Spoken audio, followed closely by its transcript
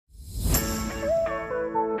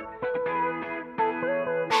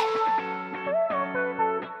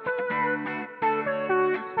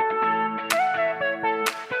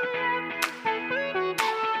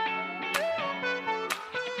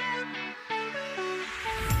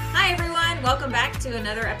Welcome back to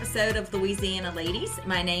another episode of Louisiana Ladies.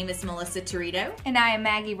 My name is Melissa Torito. And I am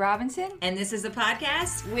Maggie Robinson. And this is a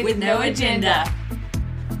podcast with no agenda.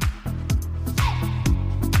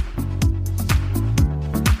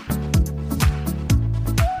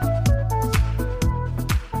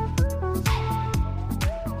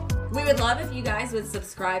 We would love if you guys would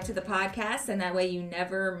subscribe to the podcast, and that way you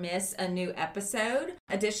never miss a new episode.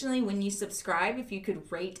 Additionally, when you subscribe, if you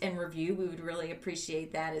could rate and review, we would really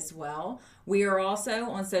appreciate that as well. We are also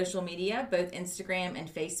on social media, both Instagram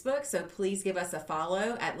and Facebook, so please give us a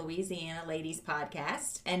follow at Louisiana Ladies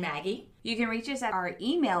Podcast. And Maggie? You can reach us at our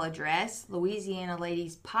email address,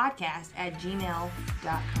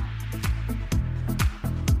 louisianaladiespodcast@gmail.com.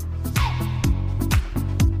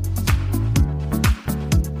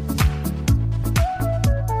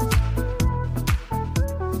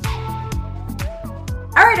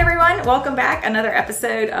 All right, everyone, welcome back. Another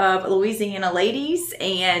episode of Louisiana Ladies,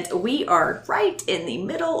 and we are right in the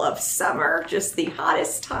middle of summer, just the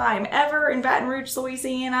hottest time ever in Baton Rouge,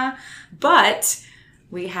 Louisiana. But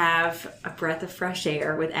we have a breath of fresh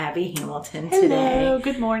air with Abby Hamilton today. Hello,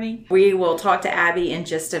 good morning. We will talk to Abby in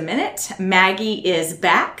just a minute. Maggie is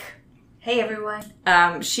back. Hey, everyone.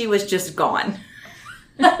 She was just gone.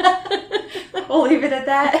 We'll leave it at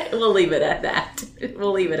that. We'll leave it at that.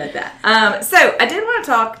 So I did want to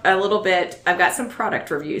talk a little bit. I've got some product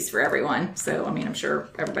reviews for everyone. So, I'm sure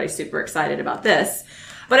everybody's super excited about this.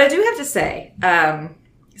 But I do have to say,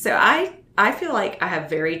 so I feel like I have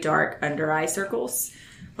very dark under eye circles.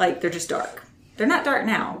 Like, they're just dark. They're not dark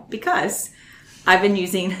now because I've been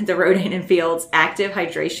using the Rodan & Fields Active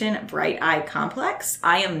Hydration Bright Eye Complex.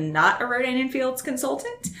 I am not a Rodan & Fields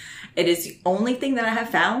consultant. It is the only thing that I have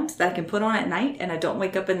found that I can put on at night, and I don't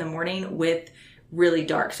wake up in the morning with really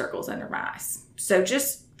dark circles under my eyes. So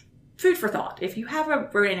just food for thought. If you have a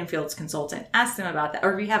Rodan & Fields consultant, ask them about that.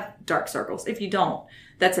 Or if you have dark circles. If you don't,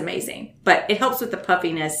 that's amazing. But it helps with the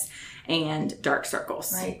puffiness and dark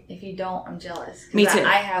circles. Right. If you don't, I'm jealous. Me too.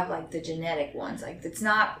 I have like the genetic ones. Like it's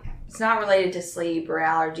not related to sleep or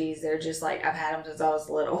allergies. They're just like I've had them since I was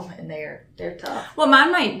little, and they're tough. Well,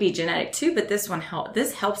 mine might be genetic too, but this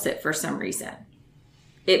helps it for some reason.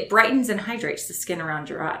 It brightens and hydrates the skin around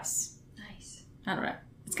your eyes. Nice. I don't know.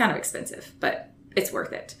 It's kind of expensive, but it's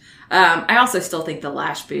worth it. I also still think the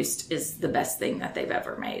Lash Boost is the best thing that they've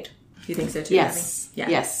ever made. You think so too? Yes. Abby? Yeah.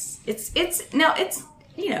 Yes. It's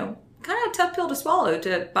kind of a tough pill to swallow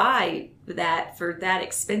to buy that for that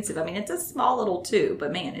expensive. It's a small little tube,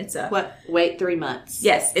 but man, it's a... Wait 3 months.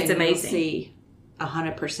 Yes, it's amazing. You'll see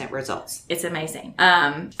 100% results. It's amazing.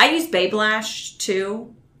 I use Babe Lash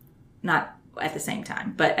too. Not at the same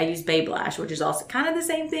time, but I use Babe Lash, which is also kind of the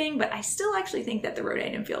same thing, but I still actually think that the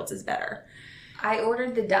Rodan & Fields is better. I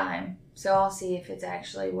ordered the Dime, so I'll see if it's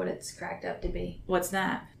actually what it's cracked up to be. What's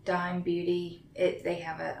that? Dime Beauty. They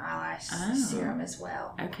have an eyelash serum as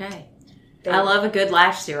well. Okay. I love a good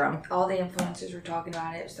lash serum. All the influencers were talking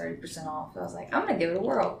about it. It was 30% off. So I was like, I'm going to give it a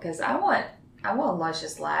whirl because I want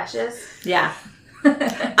luscious lashes. Yeah.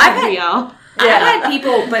 I've had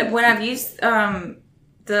people, but when I've used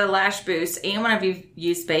the Lash Boost and when I've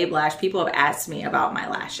used Babe Lash, people have asked me about my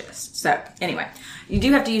lashes. So anyway, you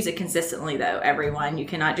do have to use it consistently though, everyone. You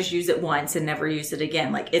cannot just use it once and never use it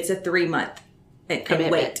again. Like it's a 3-month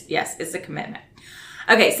commitment. Wait. Yes, it's a commitment.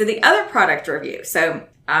 Okay, so the other product review. So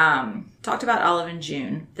talked about Olive &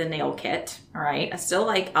 June, the nail kit. All right. I still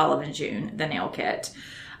like Olive & June, the nail kit.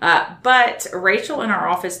 But Rachel in our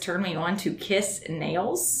office turned me on to Kiss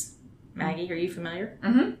Nails. Maggie, are you familiar?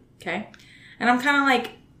 Mm-hmm. Okay. And I'm kind of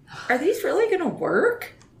like, are these really going to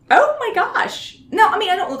work? Oh my gosh. No, I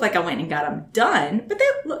don't look like I went and got them done, but they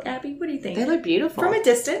look, Abby, what do you think? They look beautiful. From a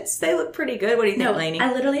distance, they look pretty good. What do you think, Lainey?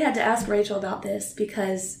 I literally had to ask Rachel about this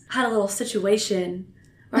because I had a little situation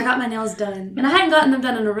where I got my nails done. And I hadn't gotten them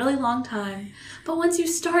done in a really long time. But once you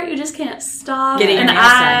start, you just can't stop. Getting your and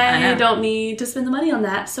nails done. I know. don't need to spend the money on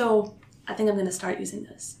that. So I think I'm going to start using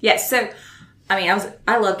this. Yes. So,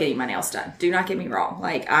 I love getting my nails done. Do not get me wrong.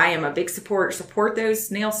 Like, I am a big support those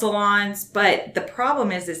nail salons. But the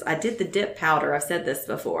problem is I did the dip powder. I've said this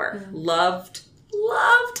before. Mm-hmm. Loved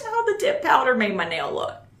how the dip powder made my nail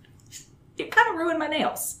look. It kind of ruined my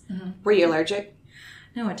nails. Mm-hmm. Were you allergic?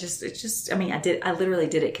 No, I literally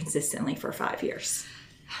did it consistently for 5 years.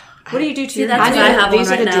 What do you do to your that's nails? what I have These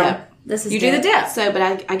on are right the now. dip. This is You do the dip. So, but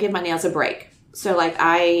I give my nails a break. So, like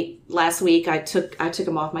last week I took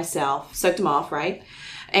them off myself, soaked them off, right?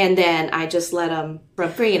 And then I just let them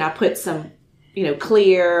run free, and I put some,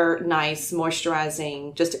 clear, nice,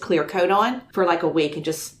 moisturizing, just a clear coat on for like a week, and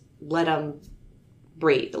just let them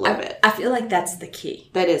breathe a little bit. I feel like that's the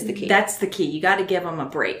key. That is the key. That's the key. You got to give them a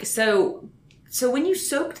break. So So when you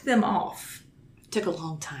soaked them off, Took a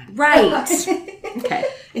long time. right? Okay.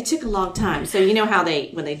 It took a long time. So you know how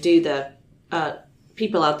when they do the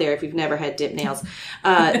people out there, if you've never had dip nails,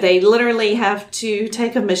 they literally have to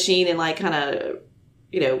take a machine and like kind of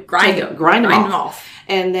grind them off.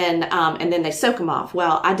 And then they soak them off.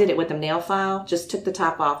 Well, I did it with a nail file. Just took the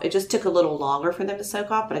top off. It just took a little longer for them to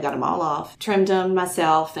soak off, but I got them all off, trimmed them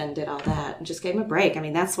myself, and did all that, and just gave them a break. I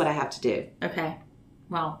mean, that's what I have to do. Okay.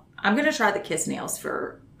 Well, I'm gonna try the Kiss nails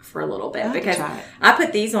for a little bit because try it. I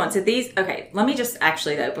put these on. So these, okay. Let me just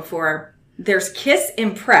actually though before. There's Kiss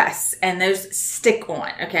Impress and those stick on,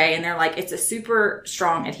 okay? And they're like, it's a super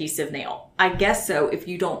strong adhesive nail. I guess so if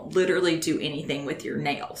you don't literally do anything with your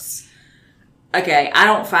nails. Okay, I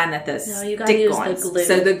don't find that the No, you gotta use the glue.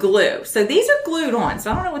 So the glue. So these are glued on.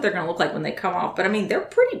 So I don't know what they're going to look like when they come off, but I mean, they're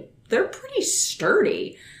pretty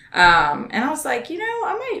sturdy. And I was like,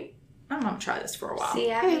 I'm going to try this for a while.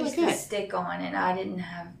 See, I used the stick on, and I didn't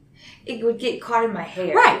have. It would get caught in my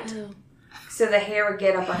hair. Right. Oh. So the hair would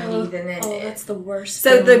get up underneath, and then that's the worst.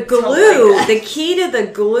 So feeling. the glue, the key to the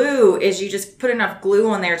glue is you just put enough glue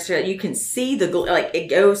on there so you can see the glue, like it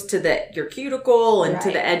goes to your cuticle and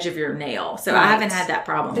to the edge of your nail. So I haven't had that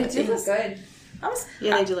problem. They with do these. look good.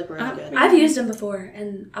 They do look really good. I've used them before,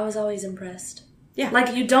 and I was always impressed. Yeah.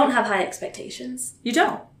 Like, you don't have high expectations. You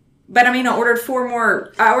don't. But I mean, I ordered four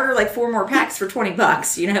more packs for $20.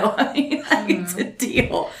 I mean, it's a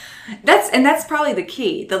deal. That's probably the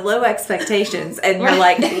key, the low expectations. And you're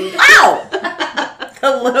like, wow,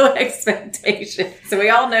 the low expectations. So we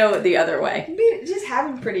all know the other way. Just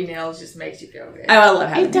having pretty nails just makes you feel good. Oh, I love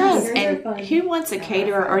having It does. Those are And fun. who wants a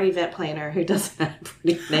caterer or event planner who doesn't have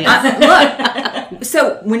pretty nails? Look,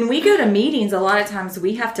 so when we go to meetings, a lot of times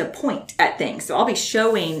we have to point at things. So I'll be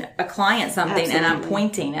showing a client something and I'm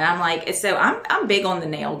pointing and I'm like, so I'm big on the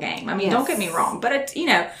nail game. I mean, don't get me wrong, but it's,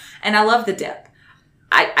 and I love the dip.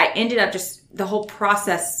 I ended up just the whole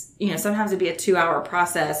process, sometimes it'd be a 2-hour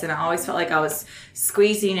process and I always felt like I was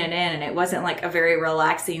squeezing it in and it wasn't like a very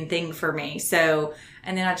relaxing thing for me. So,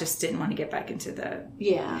 and then I just didn't want to get back into the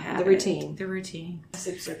routine. The routine.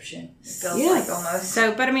 Subscription. It feels like almost.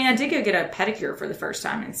 So, but I mean, I did go get a pedicure for the first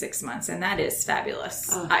time in 6 months and that is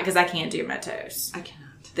fabulous because I can't do my toes. I cannot.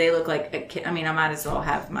 They look like a kid. I mean, I might as well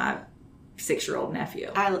have my 6-year-old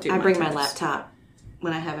nephew. I bring my laptop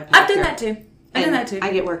when I have a pedicure. I've done that too.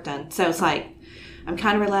 I get work done. So it's like, I'm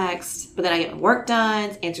kind of relaxed, but then I get my work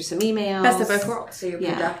done, answer some emails. Best of both worlds. So you're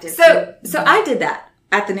productive. So I did that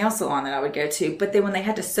at the nail salon that I would go to, but then when they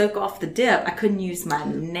had to soak off the dip, I couldn't use my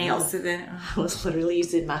nails. So then I was literally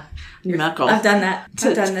using my knuckle. I've done that.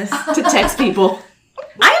 I've done this. To text people.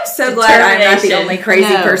 I am so glad I'm not the only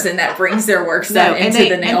crazy person that brings their work stuff into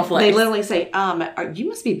the nail place. They literally say, you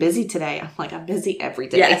must be busy today. I'm like, I'm busy every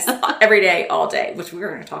day. Yes, every day, all day, which we're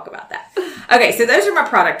going to talk about that. Okay, so those are my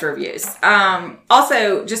product reviews.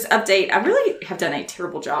 Also, just update, I really have done a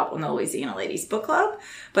terrible job on the Louisiana Ladies Book Club,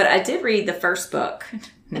 but I did read the first book.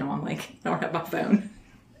 Now I'm like, I don't have my phone,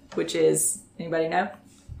 which is, anybody know?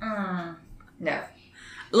 No.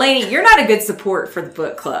 Lainey, you're not a good support for the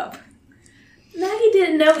book club. Maggie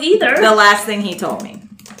didn't know either. The Last Thing He Told Me.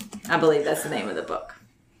 I believe that's the name of the book.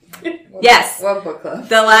 Yes. What book club?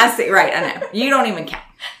 The Last Thing, right, I know. You don't even count.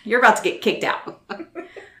 You're about to get kicked out.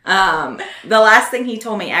 The Last Thing He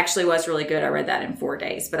Told Me actually was really good. I read that in 4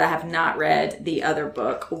 days, but I have not read the other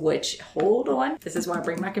book, which, hold on. This is why I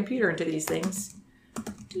bring my computer into these things.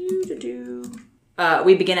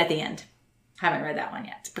 We Begin at the End. Haven't read that one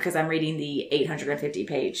yet because I'm reading the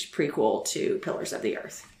 850-page prequel to Pillars of the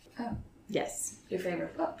Earth. Oh. Yes. Your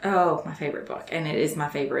favorite book? Oh, my favorite book. And it is my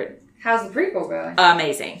favorite. How's the prequel going?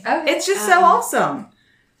 Amazing. Okay. It's just so awesome.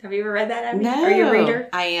 Have you ever read that, Abby? No. Are you a reader?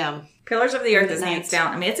 I am. Pillars of the Earth is hands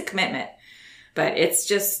down. I mean, it's a commitment, but it's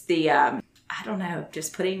just the, I don't know,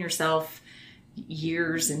 just putting yourself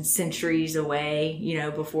years and centuries away,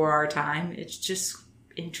 before our time. It's just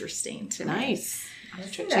interesting to me. Nice. I'll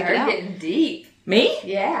check it They're out. getting deep. Me?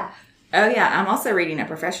 Yeah. Oh, yeah. I'm also reading a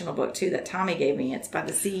professional book, too, that Tommy gave me. It's by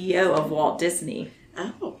the CEO of Walt Disney.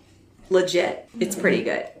 Oh. Legit. It's pretty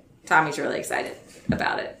good. Tommy's really excited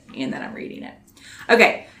about it and that I'm reading it.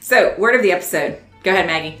 Okay, so word of the episode. Go ahead,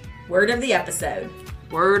 Maggie. Word of the episode.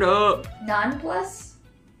 Word up. Nonplus.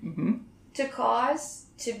 Mm-hmm. To cause,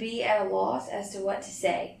 to be at a loss as to what to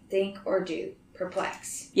say, think, or do.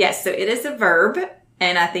 Perplex. Yes, so it is a verb,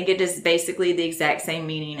 and I think it is basically the exact same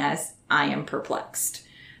meaning as I am perplexed.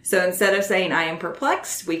 So instead of saying I am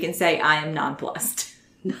perplexed, we can say I am nonplussed.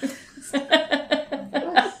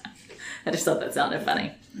 I just thought that sounded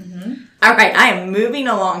funny. Mm-hmm. All right, I am moving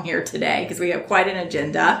along here today because we have quite an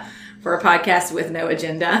agenda for a podcast with no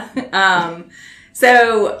agenda.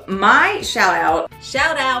 So my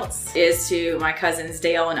shout outs is to my cousins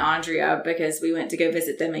Dale and Andrea, because we went to go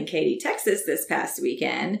visit them in Katy, Texas this past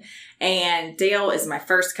weekend. And Dale is my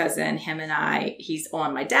first cousin. Him and I, he's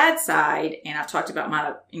on my dad's side. And I've talked about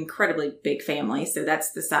my incredibly big family. So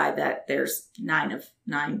that's the side that there's nine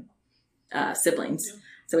siblings.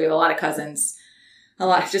 So we have a lot of cousins.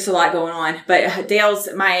 Just a lot going on. But Dale's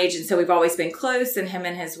my age, and so we've always been close. And him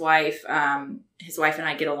and his wife and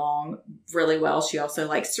I get along really well. She also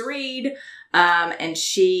likes to read.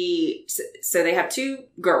 So they have two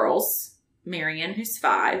girls, Marion, who's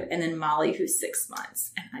 5, and then Molly, who's 6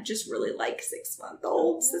 months. And I just really like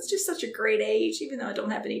 6-month-olds. That's just such a great age. Even though I don't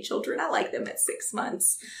have any children, I like them at 6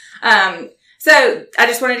 months. So I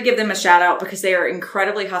just wanted to give them a shout out because they are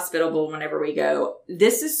incredibly hospitable whenever we go.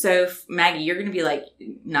 This is Maggie, you're going to be like,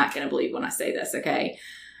 not going to believe when I say this, okay?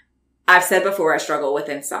 I've said before I struggle with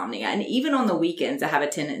insomnia. And even on the weekends, I have a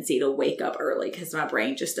tendency to wake up early because my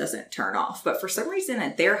brain just doesn't turn off. But for some reason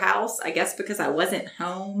at their house, I guess because I wasn't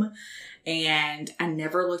home and I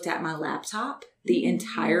never looked at my laptop the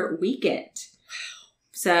entire weekend.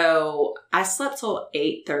 So I slept till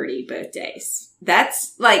 8:30 both days.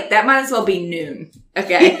 That's that might as well be noon.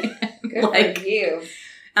 Okay. Good for you.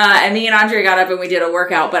 And me and Andrea got up and we did a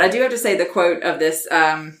workout. But I do have to say the quote of this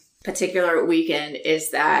particular weekend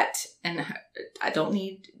is that, and I don't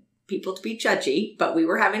need people to be judgy, but we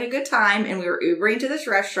were having a good time and we were Ubering to this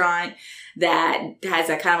restaurant that has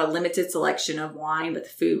a kind of a limited selection of wine, but the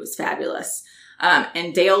food was fabulous.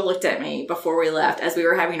 And Dale looked at me before we left as we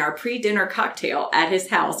were having our pre-dinner cocktail at his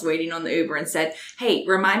house waiting on the Uber and said, "Hey,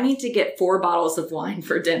 remind me to get 4 bottles of wine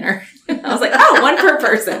for dinner." I was like, "Oh, 1 per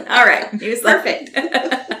person." All right. He was perfect.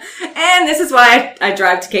 And this is why I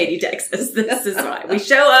drive to Katy, Texas. This is why. We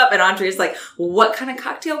show up and Andrea's like, "What kind of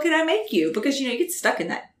cocktail can I make you?" Because, you get stuck in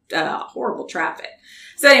that horrible traffic.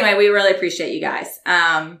 So anyway, we really appreciate you guys.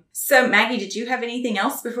 So Maggie, did you have anything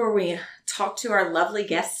else before we talk to our lovely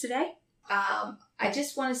guests today? I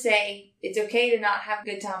just want to say it's okay to not have a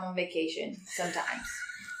good time on vacation sometimes.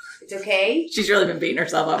 It's okay. She's really been beating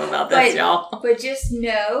herself up about this, y'all. But just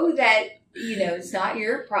know that, it's not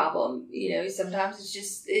your problem. Sometimes it's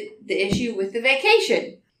just the issue with the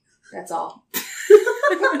vacation. That's all.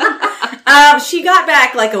 She got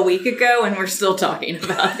back like a week ago and we're still talking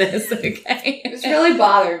about this, okay? It's really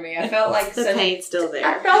bothering me. I felt like the pain's still there.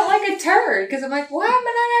 I felt like a turd because I'm like, why am I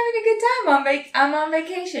not having a good time? I'm on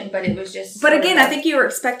vacation, but it was just. But again, I think you were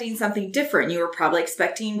expecting something different. You were probably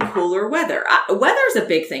expecting cooler weather. Weather's a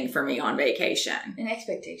big thing for me on vacation. And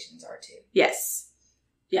expectations are too. Yes.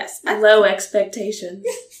 Low expectations.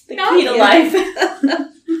 The key to life.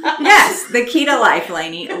 Yes, the key to life,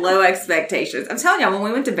 Lainey. Low expectations. I'm telling y'all, when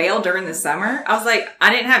we went to Vail during the summer, I was like, I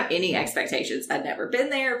didn't have any expectations. I'd never been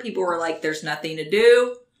there. People were like, there's nothing to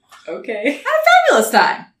do. Okay. Had a fabulous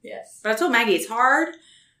time. Yes. But I told Maggie, it's hard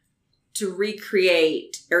to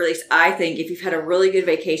recreate, or at least I think, if you've had a really good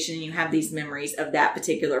vacation and you have these memories of that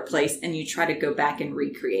particular place and you try to go back and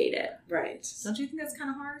recreate it. Right. Don't you think that's kind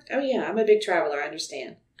of hard? Oh, yeah. I'm a big traveler. I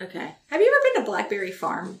understand. Okay. Have you ever been to Blackberry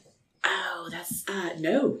Farm? Oh, that's,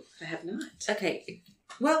 no, I have not. Okay.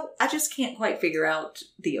 Well, I just can't quite figure out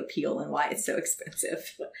the appeal and why it's so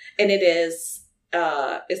expensive. And it is,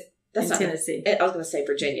 that's in not Tennessee. I was going to say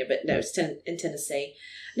Virginia, but no, it's in Tennessee.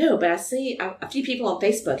 No, but I see a few people on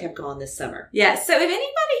Facebook have gone this summer. Yeah. So if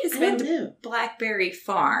anybody has been to Blackberry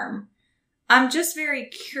Farm, I'm just very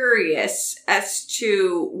curious as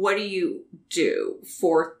to what do you do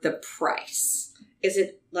for the price? Is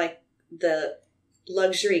it like the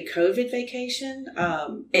luxury COVID vacation? You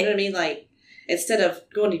know what I mean? Like, instead of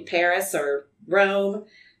going to Paris or Rome,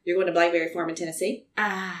 you're going to Blackberry Farm in Tennessee?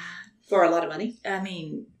 For a lot of money? I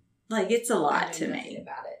mean, it's a lot to me.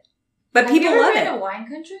 About it. But Have people you ever love been it. to wine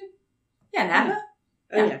country? Yeah, Napa.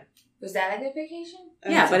 Oh, yeah. Was that a good vacation?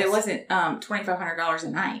 Yeah, but it wasn't $2,500 a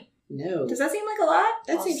night. No. Does that seem like a lot?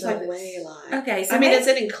 That seems Also, like way a lot. Okay, so does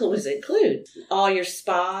it include all your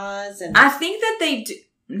spas and? I think that they do.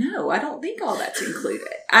 No, I don't think all that's included.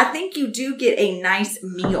 I think you do get a nice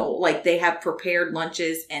meal. Like they have prepared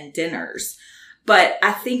lunches and dinners. But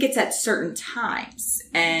I think it's at certain times.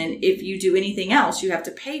 And if you do anything else, you have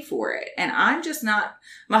to pay for it. And I'm just not,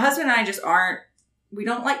 my husband and I just aren't, we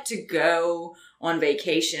don't like to go on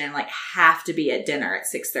vacation and have to be at dinner at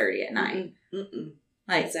 6:30 at night. Mm-mm.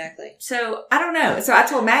 Exactly. So I don't know. So I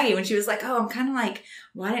told Maggie when she was like, "Oh, I'm kind of like,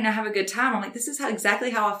 why didn't I have a good time?" I'm like, this is exactly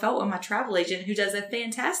how I felt when my travel agent, who does a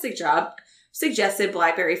fantastic job, suggested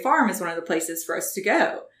Blackberry Farm is one of the places for us to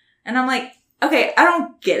go. And I'm like, okay, I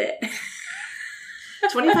don't get it.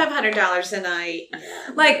 $2,500 a night.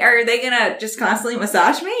 Like, are they gonna just constantly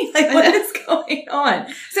massage me? Like, what is going on?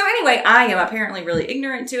 So anyway, I am apparently really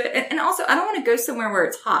ignorant to it. And also, I don't want to go somewhere where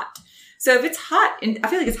it's hot. So if it's hot, I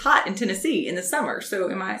feel like it's hot in Tennessee in the summer. So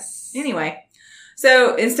anyway.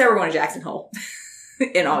 So instead we're going to Jackson Hole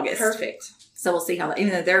in August. Perfect. So we'll see how, even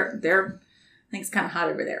though they're, I think it's kind of hot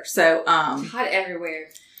over there. So, Hot everywhere.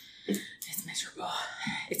 it's miserable.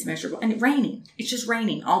 It's miserable. And raining. It's just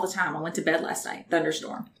raining all the time. I went to bed last night.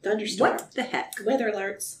 Thunderstorm. What the heck? Weather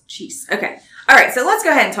alerts. Jeez. Okay. All right. So let's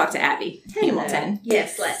go ahead and talk to Abby Hamilton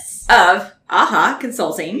Yes, let's. of AHA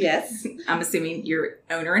Consulting. Yes. I'm assuming you're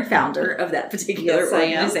owner and founder of that particular Yes, I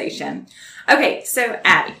am. organization. Okay. So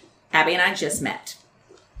Abby and I just met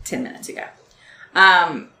 10 minutes ago.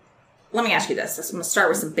 Let me ask you this. I'm going to start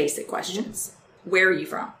with some basic questions. Where are you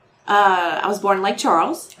from? I was born in Lake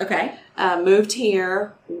Charles. Okay. Moved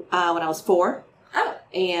here when I was 4 Oh.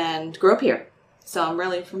 and grew up here. So I'm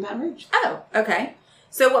really from Baton Rouge. Oh, okay.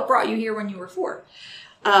 So what brought you here when you were 4?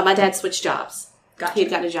 My dad switched jobs. Gotcha. He'd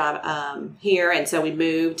gotten a job here, and so we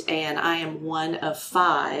moved, and I am one of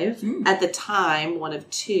 5. At the time, one of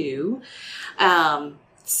 2.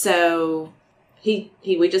 So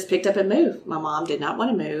we just picked up and moved. My mom did not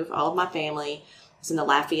want to move. All of my family was in the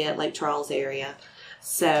Lafayette, Lake Charles area.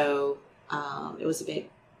 So it was a big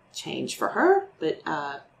change for her, but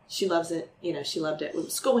she loves it. You know, she loved it. We went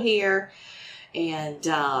to school here, and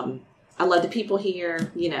I love the people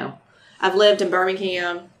here. You know, I've lived in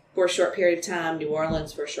Birmingham for a short period of time, New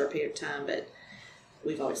Orleans for a short period of time, but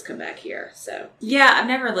we've always come back here. So Yeah, I've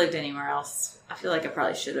never lived anywhere else. I feel like I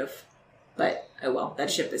probably should have, but oh well,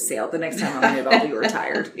 that ship has sailed. The next time I move, I'll be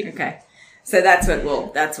retired. Okay, so that's what we'll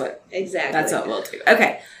do.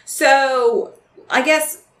 Okay, so I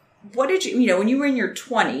guess what did you when you were in your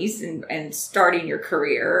 20s and starting your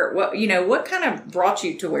career, what kind of brought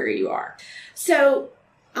you to where you are? So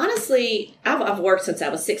honestly, I've worked since I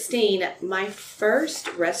was 16. My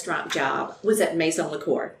first restaurant job was at Maison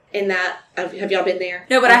Liqueur. And that, have y'all been there?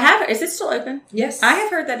 No, but I have. Is it still open? Yes. I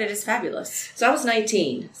have heard that it is fabulous. So I was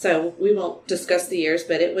 19. So we won't discuss the years,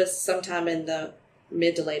 but it was sometime in the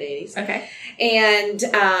mid to late 80s. Okay. And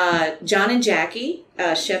John and Jackie,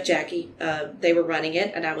 Chef Jackie, they were running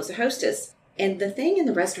it, and I was a hostess. And the thing in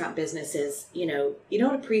the restaurant business is, you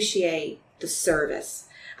don't appreciate the service.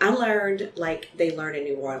 I learned like they learn in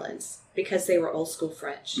New Orleans because they were old school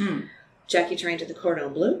French. Jackie trained at the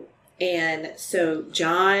Cordon Bleu. And so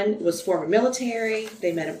John was former military.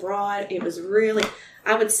 They met abroad. It was really,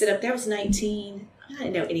 I would sit up there. I was 19. I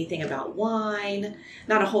didn't know anything about wine,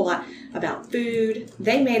 not a whole lot about food.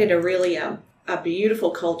 They made it a really a beautiful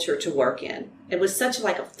culture to work in. It was such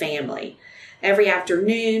like a family. Every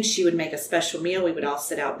afternoon, she would make a special meal. We would all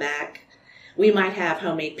sit out back. We might have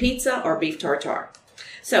homemade pizza or beef tartare.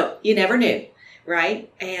 So you never knew,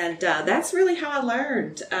 right? And that's really how I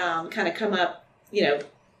learned, kind of come up,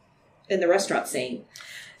 in the restaurant scene.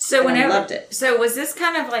 So I loved it. So was this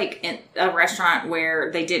kind of like in a restaurant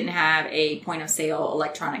where they didn't have a point of sale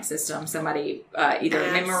electronic system? Somebody either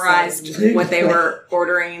memorized what they were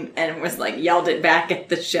ordering and was like yelled it back at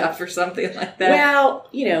the chef or something like that. Well,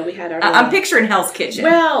 we had our. I'm picturing Hell's Kitchen.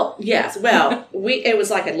 Well, yes. Well, it was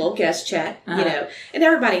like a little guest chat, and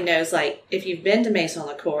everybody knows like if you've been to Maison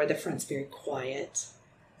Liqueur, the front's very quiet.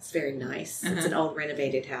 It's very nice. It's an old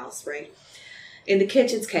renovated house, right? In the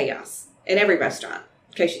kitchen's chaos in every restaurant.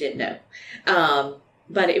 In case you didn't know.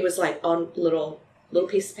 But it was like on little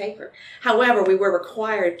piece of paper. However, we were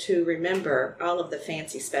required to remember all of the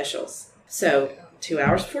fancy specials. So 2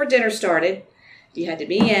 hours before dinner started, you had to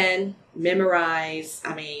be in, memorize,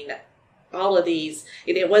 all of these.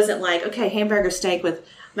 It wasn't like, okay, hamburger steak with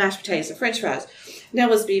mashed potatoes and french fries. No, it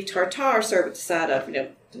was beef tartare served with the side of,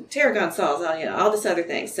 tarragon sauce, all this other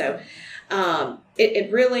things. So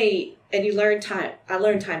it really, and you learn time. I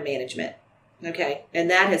learned time management. Okay. And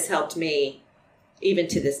that has helped me even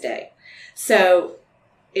to this day. So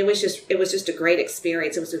it was just a great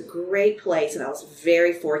experience. It was a great place. And I was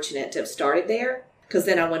very fortunate to have started there because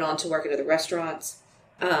then I went on to work at other restaurants.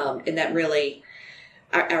 And that really,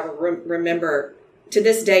 I remember to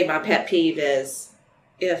this day, my pet peeve is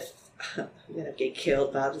if I'm going to get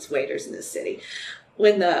killed by these waiters in this city,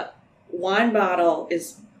 when the wine bottle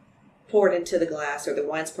is poured into the glass or the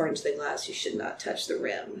wine's poured into the glass, you should not touch the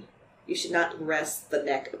rim. You should not rest the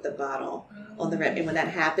neck of the bottle on the rim. And when that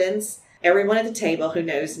happens, everyone at the table who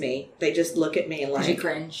knows me, they just look at me and like... You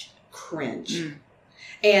cringe.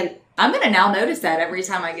 And I'm going to now notice that every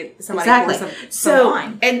time I get somebody pour some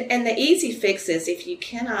wine. And the easy fix is if you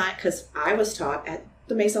cannot, because I was taught at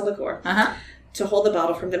the Maison Liqueur to hold the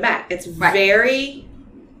bottle from the back. It's very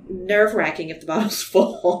nerve-wracking if the bottle's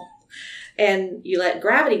full. and you let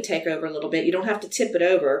gravity take over a little bit. You don't have to tip it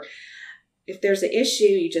over. If there's an issue,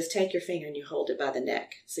 you just take your finger and you hold it by the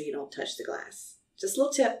neck so you don't touch the glass. Just a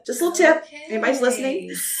little tip. Just a little tip. Okay. Anybody's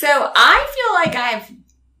listening? So I feel like I've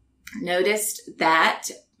noticed that.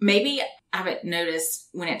 Maybe I haven't noticed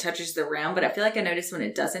when it touches the rim, but I feel like I noticed when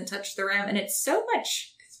it doesn't touch the rim, and it's so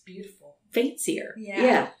much It's beautiful. fancier.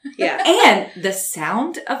 Yeah. And the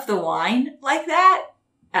sound of the wine like that,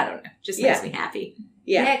 I don't know, just makes me happy.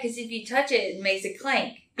 Yeah. because if you touch it, it makes it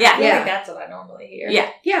clank. Yeah. I feel Yeah. like that's what I normally hear. Yeah.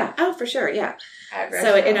 Yeah. Oh, for sure. Yeah. At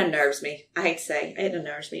So it restaurants. unnerves me. I hate to say it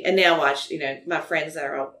unnerves me. And now watch, my friends that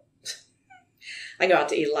are all, I go out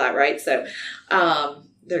to eat a lot, right? So,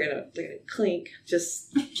 they're gonna clink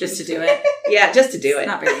just Just to do it. just to do It's it.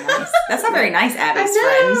 not very nice. That's not very nice, Abby's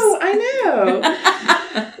I know.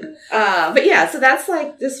 But yeah, so that's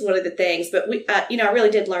like this one of the things. But we, I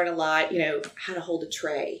really did learn a lot. How to hold a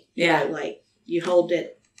tray. Yeah. Like you hold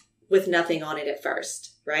it with nothing on it at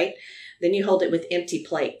first, right? Then you hold it with empty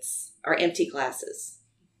plates or empty glasses,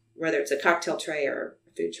 whether it's a cocktail tray or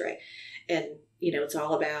a food tray, and it's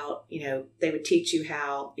all about they would teach you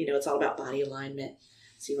how it's all about body alignment.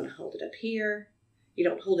 So you want to hold it up here. You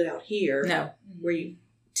don't hold it out here. No. Where you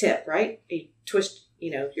tip, right? You twist,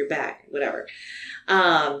 your back, whatever.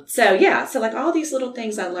 So like all these little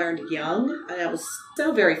things I learned young, and I was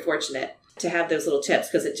so very fortunate to have those little tips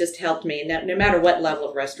because it just helped me no matter what level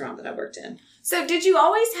of restaurant that I worked in. So did you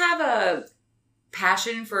always have a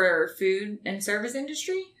passion for food and service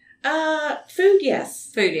industry? Food,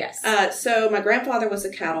 yes. Food, yes. So my grandfather was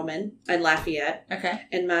a cattleman in Lafayette, Okay.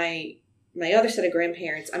 and my other set of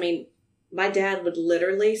grandparents, my dad would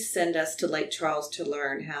literally send us to Lake Charles to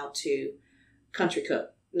learn how to country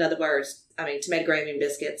cook. In other words, tomato gravy and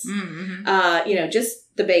biscuits. Mm-hmm.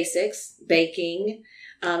 Just the basics, baking.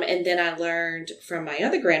 And then I learned from my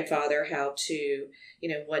other grandfather how to,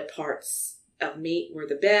 what parts of meat were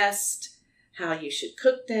the best, how you should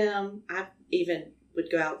cook them. I even would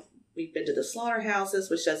go out. We've been to the slaughterhouses,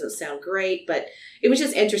 which doesn't sound great, but it was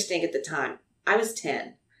just interesting at the time. I was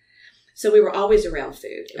 10. So we were always around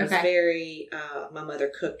food. It was very, my mother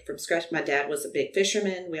cooked from scratch. My dad was a big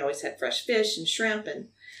fisherman. We always had fresh fish and shrimp. And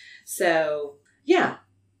so, yeah.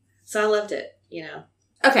 So I loved it,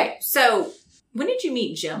 Okay, so when did you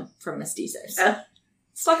meet Jim from Mestizos?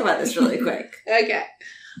 Let's talk about this really quick. Okay.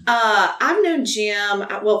 I've known Jim.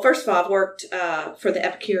 Well, first of all, I've worked for the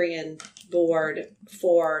Epicurean board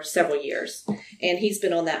for several years, and he's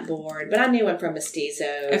been on that board. But I knew him from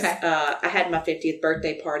Mestizos. Okay. I had my 50th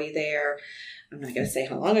birthday party there. I'm not going to say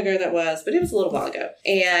how long ago that was, but it was a little while ago.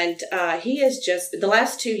 And he is just the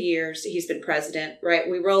last 2 years he's been president. Right,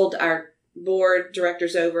 we rolled our board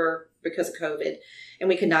directors over because of COVID, and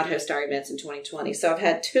we could not host our events in 2020. So I've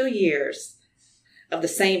had 2 years of the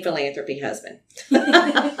same philanthropy husband.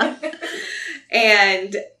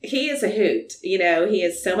 And he is a hoot. He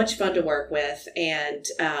is so much fun to work with. And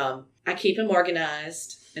I keep him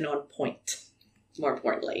organized and on point, more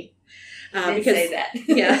importantly. Did say that.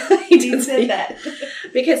 Yeah. He did say that.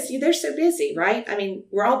 Because they're so busy, right?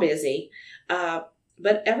 We're all busy.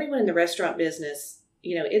 But everyone in the restaurant business,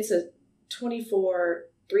 it's a 24,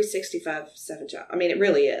 365, 7 job. It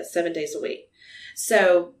really is 7 days a week.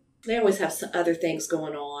 So they always have some other things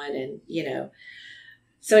going on, and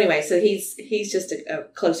so anyway, so he's just a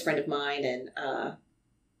close friend of mine, and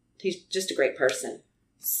he's just a great person.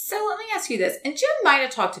 So let me ask you this, and Jim might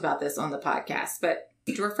have talked about this on the podcast, but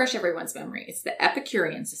to refresh everyone's memory, it's the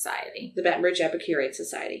Epicurean Society. The Baton Rouge Epicurean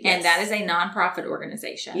Society. Yes. And that is a nonprofit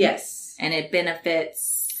organization. Yes. And it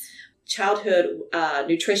benefits childhood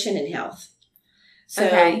nutrition and health. So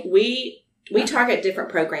Okay. we target different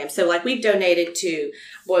programs. So like we've donated to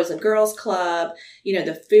Boys and Girls Club.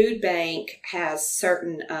 The food bank has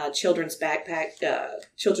certain children's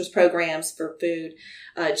programs for food.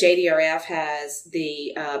 JDRF has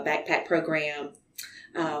the backpack program.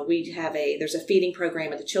 There's a feeding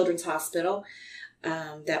program at the Children's Hospital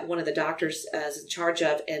that one of the doctors is in charge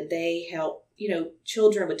of, and they help,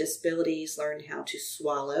 children with disabilities learn how to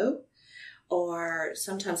swallow. Or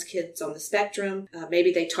sometimes kids on the spectrum,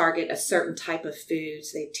 maybe they target a certain type of food.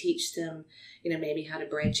 So they teach them, maybe how to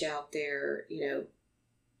branch out their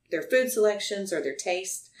food selections or their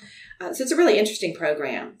taste. So it's a really interesting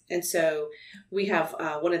program. And so we have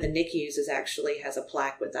one of the NICUs has a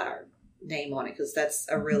plaque with our name on it because that's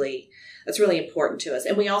really important to us.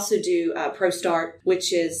 And we also do Pro Start,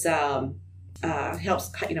 which is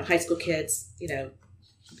helps high school kids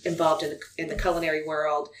involved in the culinary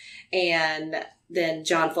world, and then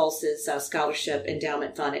John Folse's scholarship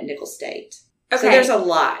endowment fund at Nicholls State. Okay. So there's a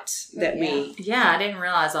lot that we. Yeah, I didn't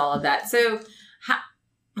realize all of that. So,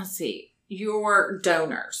 let's see. your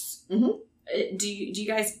donors, Mhm. do you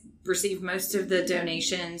guys receive most of the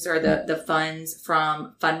donations or the funds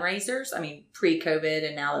from fundraisers? I mean, pre-COVID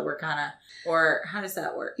and now that we're kind of, or how does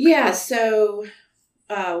that work? Yeah, so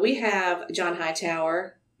we have John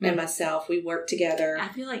Hightower and myself. We work together. I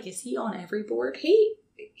feel like, is he on every board? He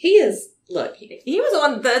is, look, He was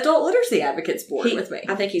on the Adult Literacy Advocates board with me.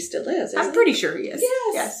 I think he still is. I'm pretty sure he is.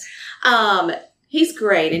 Yes. He's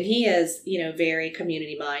great, and he is, very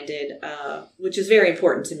community minded, which is very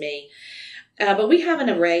important to me. But we have an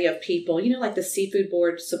array of people, like the Seafood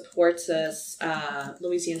Board supports us,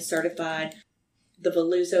 Louisiana Certified, the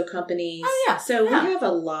Veluso companies. Oh, yeah. So Yeah. we have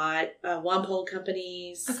a lot, Wampole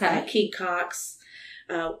companies, Okay. Keeg Cox.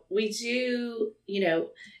 We do,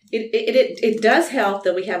 it does help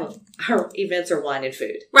that we have our events are wine and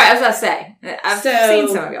food. Right, I was about to say. I've seen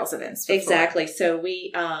some of y'all's events before. Exactly. So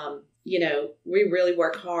we, we really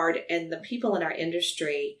work hard, and the people in our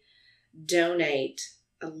industry donate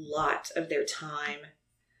a lot of their time,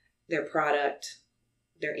 their product,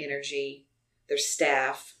 their energy, their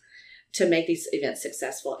staff to make these events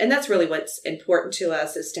successful. And that's really what's important to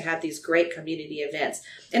us, is to have these great community events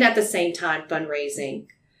and at the same time fundraising,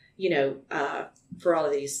 for all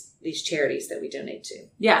of these charities that we donate to.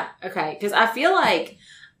 Yeah, okay. Because I feel like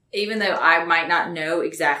even though I might not know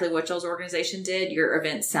exactly what y'all's organization did, your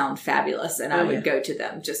events sound fabulous, and I would go to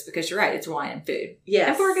them just because you're right. It's wine and food. Yes.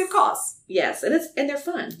 And for a good cause. Yes. And they're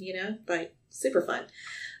fun, like super fun.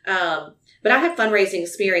 But I have fundraising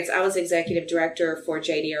experience. I was executive director for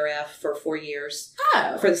JDRF for 4 years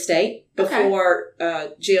for the state before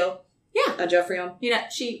Jill. Yeah. Jill Freon.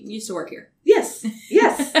 She used to work here. Yes.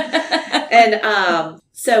 And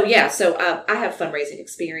so I have fundraising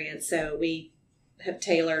experience. So we have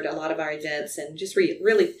tailored a lot of our events, and just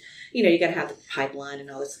really, you got to have the pipeline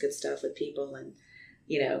and all this good stuff with people, and,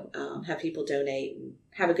 have people donate and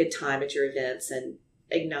have a good time at your events and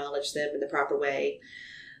acknowledge them in the proper way.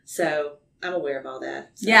 So I'm aware of all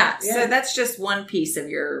that. So, So that's just one piece of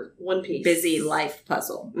your one piece busy life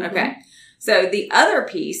puzzle. Mhm. Okay. So the other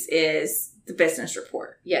piece is the business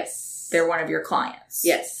report. Yes. They're one of your clients.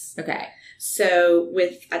 Yes. Okay. So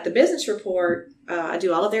at the business report, I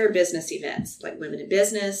do all of their business events, like Women in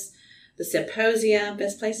Business, the Symposium,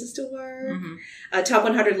 Best Places to Work, Mm-hmm. Top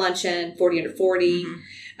 100 Luncheon, 40 Under 40,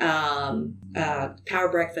 Mm-hmm. Power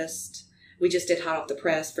Breakfast. We just did Hot Off the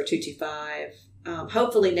Press for 225.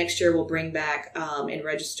 Hopefully next year we'll bring back and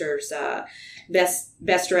registers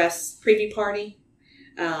Best Dress Preview Party.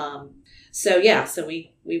 So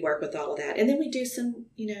we work with all of that. And then we do some,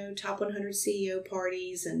 top 100 CEO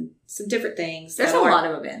parties and some different things. There's a lot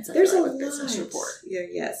of events. There's a with lot. Business report. Yeah,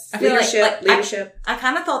 yes. I feel Leadership. I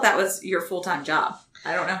kind of thought that was your full-time job.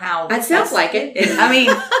 I don't know how. It sounds like it. I mean,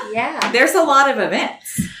 Yeah. there's a lot of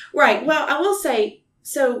events. Right. Well, I will say,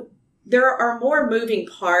 so there are more moving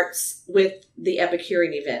parts with the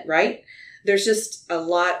Epicurean event, right? There's just a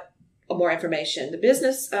lot more information. The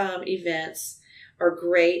business events are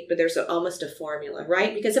great, but there's almost a formula,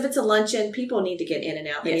 right? Because if it's a luncheon, people need to get in and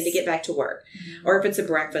out. They need to get back to work. Mm-hmm. Or if it's a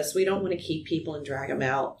breakfast, we don't want to keep people and drag them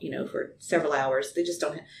out, for several hours. They just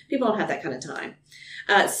people don't have that kind of time.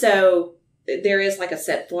 So there is like a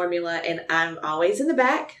set formula, and I'm always in the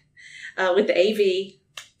back with the AV.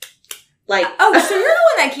 So you're the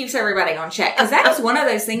one that keeps everybody on check, because that is one of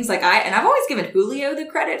those things. I've always given Julio the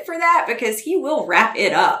credit for that, because he will wrap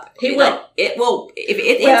it up. He will. It will. If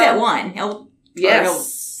it ends at 1, he'll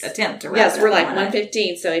attempt to wrap it up. Yes, we're like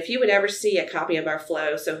 1:15. So if you would ever see a copy of our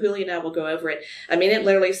flow, so Julio and I will go over it. I mean, it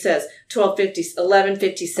literally says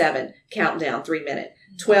 11:57 countdown, 3 minute,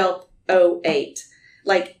 12:08.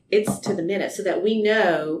 It's to the minute, so that we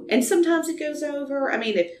know. And sometimes it goes over. I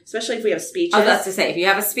mean, especially if we have speeches. I was about to say, if you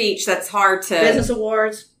have a speech, that's hard to. Business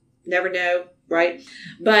awards, never know, right?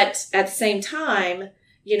 But at the same time,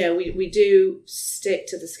 we do stick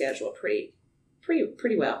to the schedule pretty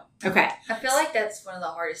well. Okay. I feel like that's one of the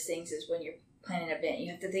hardest things is when you're planning an event,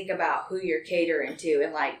 you have to think about who you're catering to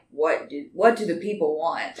and what do the people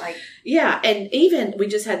want? Yeah, and even we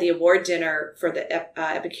just had the award dinner for the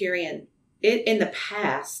Epicurean. In the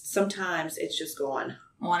past, sometimes it's just gone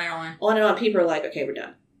on and on. On and on. People are like, okay, we're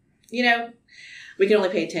done. We can only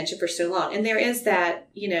pay attention for so long. And there is that,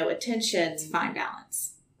 attention. It's fine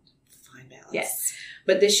balance. Fine balance. Yes.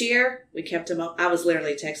 But this year, we kept them up. I was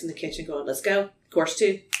literally texting the kitchen going, let's go. Course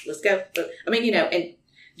 2, let's go. I mean, and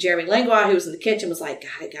Jeremy Langlois, who was in the kitchen, was like,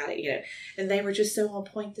 got it. And they were just so on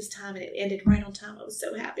point this time, and it ended right on time. I was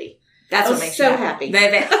so happy. That's what makes me so happy. happy. The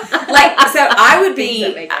event, so I would be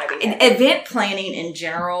happy. Event planning in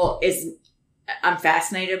general is. I'm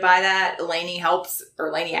fascinated by that. Lainey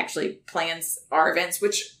actually plans our events,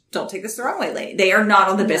 which don't take this the wrong way, lady. They are not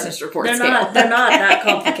on the business report They're scale. not that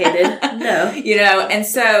complicated. No. You know, and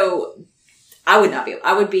so I would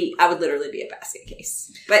literally be a basket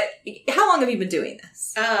case. But how long have you been doing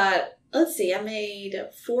this? Let's see. I made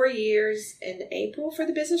 4 years in April for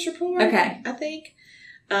the business report. Okay. I think.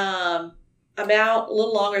 About a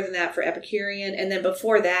little longer than that for Epicurean. And then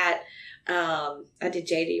before that, I did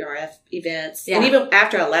JDRF events. Yeah. And even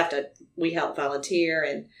after I left, we helped volunteer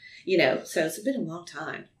and, you know, so it's been a long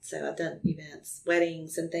time. So I've done events,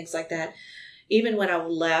 weddings and things like that. Even when I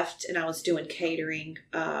left and I was doing catering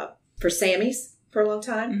for Sammy's for a long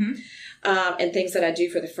time and things that I do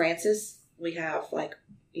for the Francis, we have like,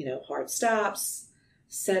 you know, hard stops,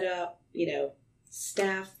 set up, you know,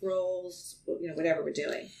 staff roles, you know, whatever we're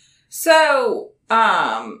doing. So,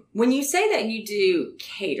 when you say that you do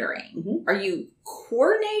catering, are you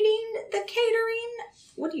coordinating the catering?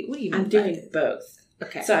 What do you mean? I'm doing both.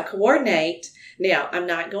 Okay. So I coordinate. Now, I'm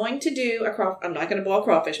not going to do I'm not going to boil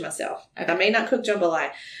crawfish myself. Okay. I may not cook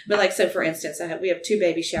jambalaya, but like, so for instance, we have 2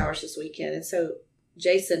 baby showers this weekend. And so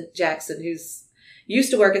Jason Jackson, who's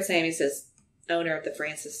used to work at Sammy's as owner of the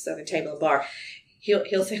Francis Southern Table and Bar,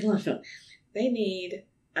 he'll say, look, they need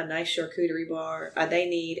a nice charcuterie bar. They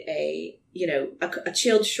need a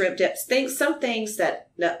chilled shrimp dip. Some things that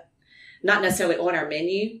not necessarily on our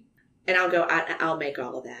menu. And I'll make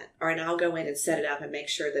all of that. And I'll go in and set it up and make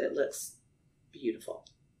sure that it looks beautiful.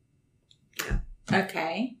 Yeah.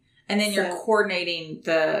 Okay. And then you're coordinating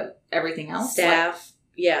everything else? Staff.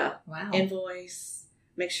 Yeah. Wow. Invoice.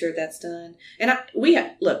 Make sure that's done. And we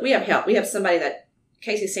have help. We have somebody that,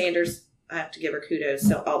 Casey Sanders, I have to give her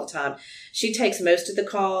kudos all the time. She takes most of the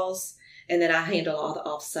calls, and then I handle all the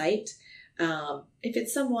off-site. If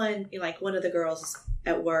it's someone, like one of the girls is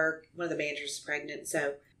at work, one of the managers is pregnant,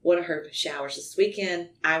 so one of her showers this weekend,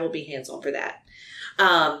 I will be hands-on for that.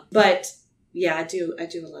 But yeah, I do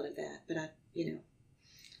a lot of that. But I,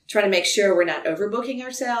 try to make sure we're not overbooking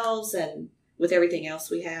ourselves and with everything else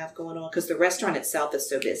we have going on, because the restaurant itself is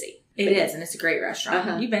so busy. It is, and it's a great restaurant.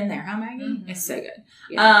 Uh-huh. You've been there, huh, Maggie? Mm-hmm. It's so good.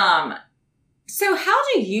 Yeah. So how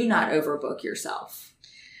do you not overbook yourself?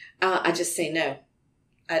 I just say no.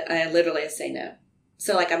 I literally say no.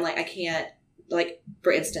 So like, I'm like, I can't, like,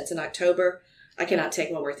 for instance, in October, I cannot take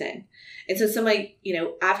one more thing. And so somebody,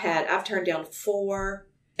 I've turned down 4,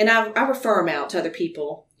 and I refer them out to other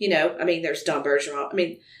people. There's Don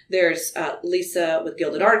Bergeron. There's Lisa with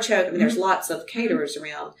Gilded Artichoke. There's lots of caterers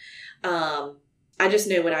around. I just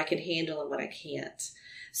know what I can handle and what I can't.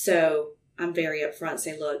 So I'm very upfront,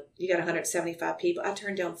 saying, look, you got 175 people. I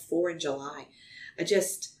turned down 4 in July.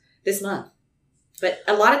 This month. But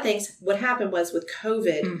a lot of things, what happened was with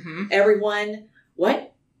COVID, everyone,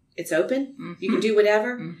 it's open? Mm-hmm. You can do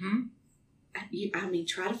whatever? Mm-hmm.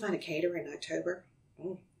 Try to find a caterer in October.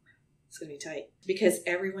 Oh, it's going to be tight. Because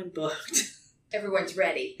everyone booked. Everyone's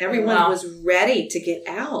ready. Everyone was ready to get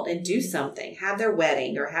out and do something. Have their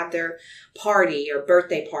wedding or have their party or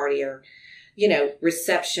birthday party or,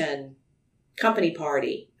 reception, company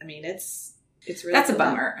party. It's really That's a cool.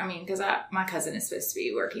 bummer. Because my cousin is supposed to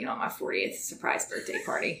be working on my 40th surprise birthday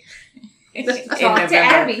party. in Talk to November.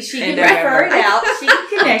 Abby. She In can refer November. it out. She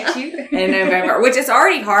can connect you. In November, which is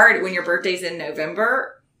already hard when your birthday's in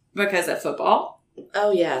November because of football.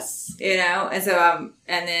 Oh, yes. And so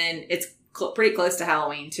and then it's pretty close to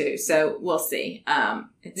Halloween too, so we'll see.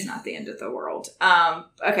 It's not the end of the world.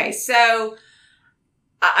 Okay, so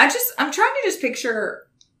I'm trying to just picture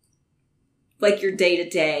like your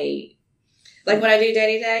day-to-day, Like what I do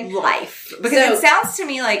day to day? life, because it sounds to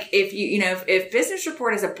me like if if business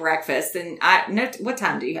report is a breakfast, then what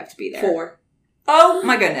time do you have to be there? 4. Oh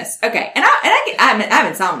my goodness. Okay, and I have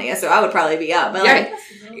insomnia, so I would probably be up, but like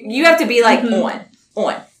you have to be like on.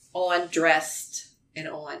 Dressed and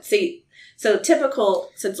on. See, so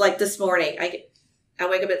typical, since like this morning, I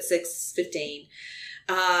wake up at 6:15,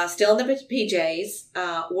 still in the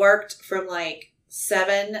PJs, worked from like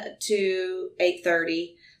 7 to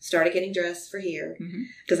 8:30, started getting dressed for here,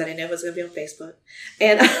 because I didn't know it was going to be on Facebook.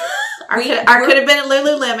 And I could have been at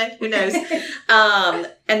Lululemon, who knows.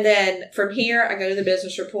 And then from here, I go to the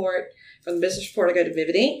business report. From the business report, I go to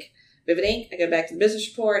Vivid Inc. I go back to the business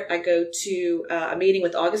report. I go to a meeting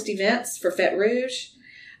with August Events for Fête Rouge,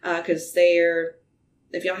 because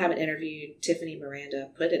if y'all haven't interviewed Tiffany Miranda,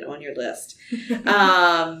 put it on your list.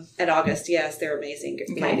 At August, yes, they're amazing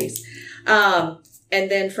ladies. And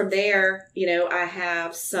then from there, I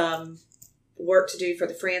have some work to do for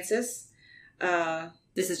the Francis.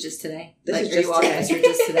 This is just today. This is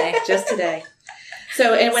just today. Just today.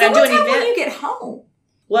 So, and when So I'm what doing time event, will you get home?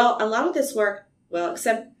 well, a lot of this work,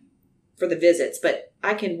 except for the visits, but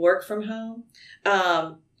I can work from home.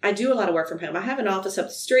 I do a lot of work from home. I have an office up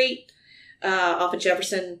the street, off of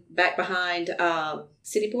Jefferson, back behind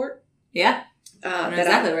Cityport. Yeah. I know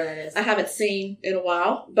exactly where that is. I haven't seen in a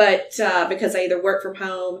while, but because I either work from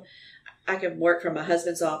home, I can work from my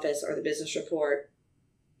husband's office or the business report.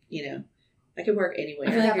 You know, I can work anywhere.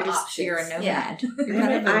 I feel like Options. you're a nomad. Yeah. You're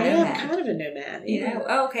kind of a I nomad. am kind of a nomad. You know?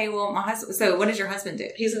 Oh, okay. Well, my husband. So, what does your husband do?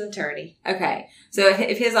 He's an attorney. Okay. So,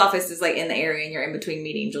 if his office is like in the area and you're in between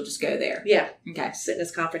meetings, you'll just go there. Yeah. Okay. Sit in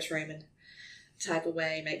his conference room and type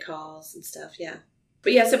away, make calls and stuff. Yeah.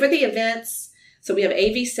 But yeah, so for the events, so we have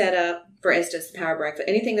AV set up, for instance, the Power Breakfast.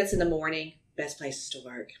 Anything that's in the morning, best places to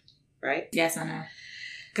work, right? Yes, I know.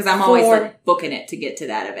 Because I'm always like booking it to get to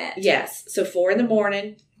that event. Yes. So 4 a.m,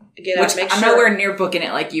 get Which up, make I'm sure. nowhere near booking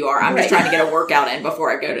it like you are. I'm just trying to get a workout in before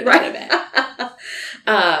I go to that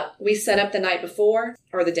event. We set up the night before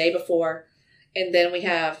or the day before, and then we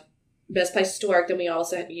have best places to work. Then we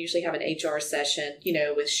also usually have an HR session, you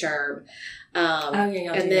know, with Sherm.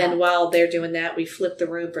 And then while they're doing that, we flip the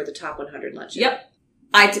room for the top 100 luncheon. Yep.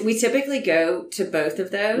 We typically go to both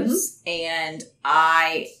of those, and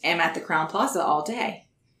I am at the Crown Plaza all day.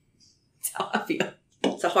 That's how I feel.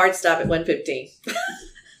 It's a hard stop at 1:15.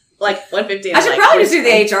 Like 1:15. I should probably just do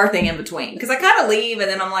the HR thing in between, because I kind of leave and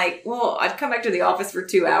then I'm like, well, I'd come back to the office for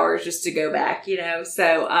 2 hours just to go back, you know?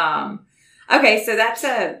 So, okay, so that's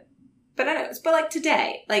but I know, but like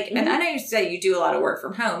today, like, and I know you say you do a lot of work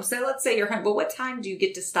from home. So let's say you're home, but what time do you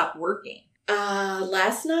get to stop working?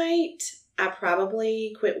 Last night, I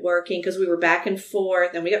probably quit working because we were back and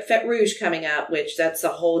forth, and we got Fête Rouge coming up, which that's a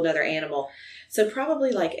whole nother animal. So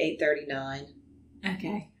probably like 8:39.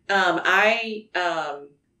 Okay. I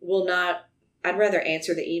will not, I'd rather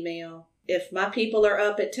answer the email. If my people are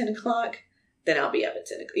up at 10 o'clock, then I'll be up at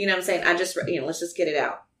 10 o'clock. You know what I'm saying? Let's just get it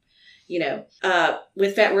out. You know,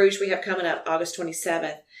 with Fête Rouge we have coming up August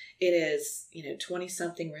 27th, it is,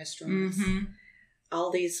 20-something restaurants. Mm-hmm. All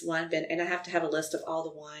these wine and I have to have a list of all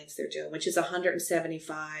the wines they're doing, which is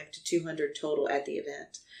 175 to 200 total at the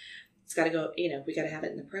event. It's got to go, we got to have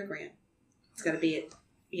it in the program. It's got to be,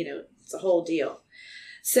 it's a whole deal.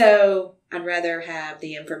 So I'd rather have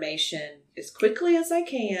the information as quickly as I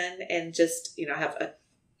can and just, have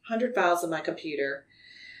 100 files on my computer.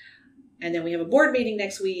 And then we have a board meeting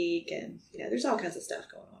next week, and, there's all kinds of stuff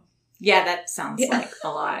going on. Yeah, that sounds like a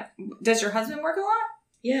lot. Does your husband work a lot?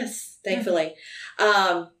 Yes, thankfully.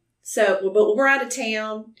 But when we're out of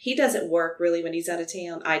town, he doesn't work really when he's out of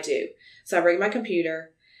town. I do. So I bring my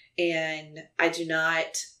computer, and I do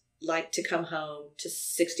not like to come home to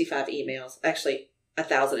 65 emails. Actually,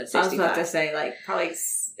 1,065. I was about to say, like, probably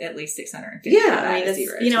at least 650. Yeah,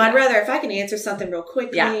 I mean, I'd rather, if I can answer something real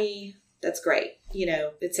quickly, that's great.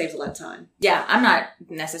 It saves a lot of time. Yeah, I'm not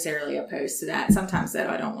necessarily opposed to that. Sometimes, though,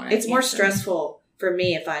 I don't want to. It's more stressful for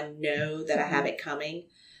me if I know that I have it coming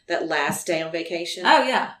that last day on vacation. Oh,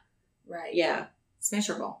 yeah. Right. Yeah. It's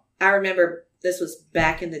miserable. I remember this was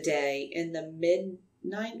back in the day, in the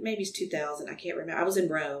mid-90s, maybe it's 2000. I can't remember. I was in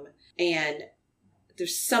Rome, and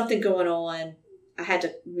there's something going on. I had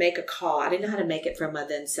to make a call. I didn't know how to make it from my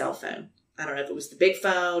then cell phone. I don't know if it was the big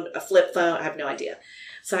phone, a flip phone. I have no idea.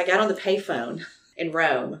 So I got on the payphone in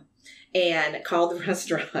Rome and called the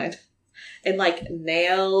restaurant and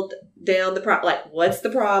nailed down the problem. Like, what's the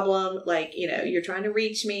problem? Like, you're trying to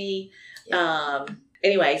reach me. Yeah.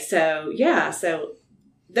 Anyway, so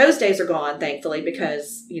those days are gone, thankfully,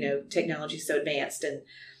 because, technology's so advanced and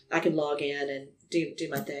I can log in and do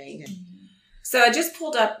my thing. So I just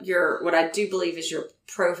pulled up what I do believe is your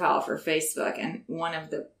profile for Facebook, and one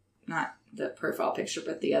of not the profile picture,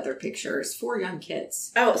 but the other picture is 4 young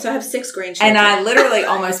kids. Oh, so I have 6 grandchildren. And I literally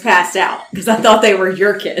almost passed out because I thought they were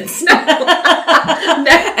your kids. No. And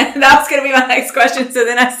that was going to be my next question. So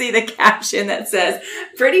then I see the caption that says,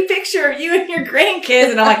 pretty picture of you and your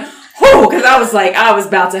grandkids. And I'm like, whoo, because I was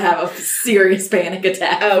about to have a serious panic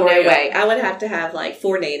attack. Oh, no way. I would have to have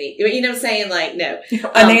 4 nanny. You know what I'm saying? No.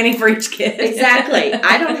 A nanny for each kid. Exactly.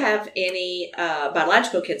 I don't have any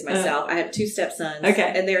biological kids myself. I have 2 stepsons.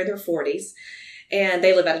 Okay. And they're in their 40s. And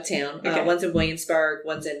they live out of town. Okay. One's in Williamsburg.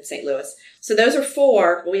 One's in St. Louis. So those are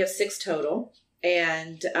 4. But we have 6 total.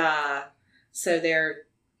 And so they're,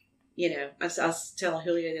 I was telling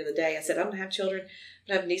Julio the other day, I said, I don't have children.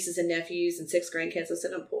 I have nieces and nephews and 6 grandkids. I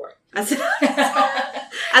said, I'm poor. I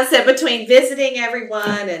said, between visiting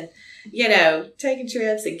everyone and, taking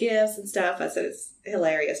trips and gifts and stuff, I said, it's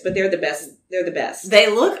hilarious. But they're the best. They're the best. They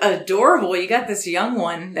look adorable. You got this young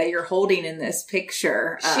one that you're holding in this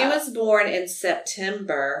picture. She was born in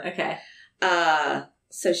September. Okay.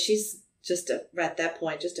 So she's just at that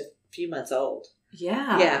point, just a few months old.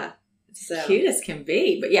 Yeah. Yeah. So cute as can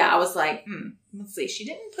be. But yeah, I was like, let's see. She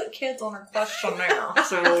didn't put kids on her questionnaire.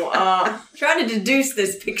 So trying to deduce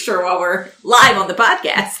this picture while we're live on the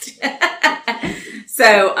podcast.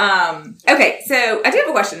 So, okay. So I do have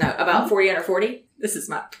a question though about 40 under 40. This is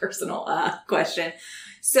my personal question.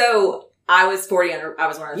 So I was one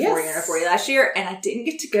of the 40 under 40 last year, and I didn't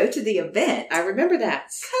get to go to the event. I remember that.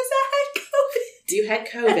 Because I had COVID. You had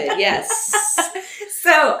COVID, yes.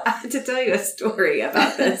 So, to tell you a story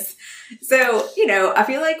about this. So, I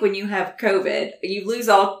feel like when you have COVID, you lose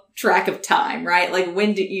all track of time, right? Like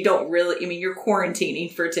you don't really, you're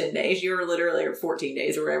quarantining for 10 days. You're literally, or 14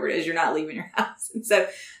 days or whatever it is, you're not leaving your house. And so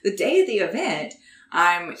the day of the event,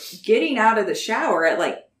 I'm getting out of the shower at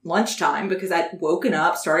like lunchtime because I'd woken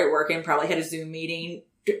up, started working, probably had a Zoom meeting,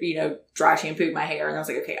 dry shampooed my hair. And I was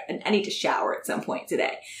like, okay, I need to shower at some point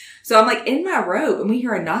today. So I'm like in my robe and we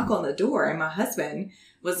hear a knock on the door and my husband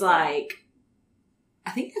was like,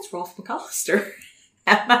 I think that's Rolf McCollister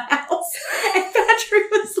at my house. And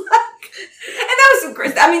Patrick was like,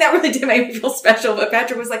 and that really did make me feel special. But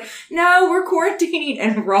Patrick was like, no, we're quarantining.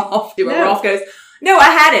 And Rolf goes, no, I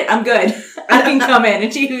had it. I'm good. I can come in.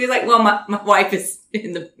 And she was like, well, my wife is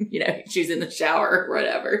in the, she's in the shower or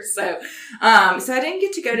whatever. So I didn't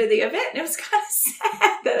get to go to the event. And it was kind of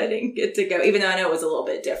sad that I didn't get to go, even though I know it was a little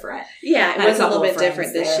bit different. Yeah, it was a little bit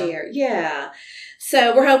different this year. Yeah.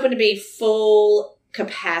 So we're hoping to be full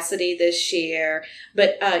capacity this year,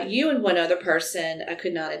 but you and one other person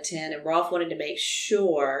could not attend, and Rolf wanted to make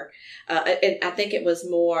sure, and I think it was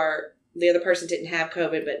more the other person didn't have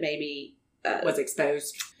COVID, but maybe was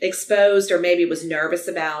exposed, or maybe was nervous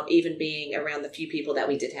about even being around the few people that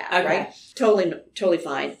we did have. Okay. Right? Totally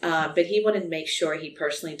fine. But he wanted to make sure he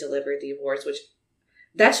personally delivered the awards, which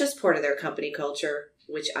that's just part of their company culture,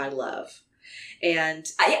 which I love. And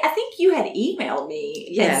I think you had emailed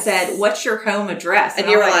me and said, what's your home address? And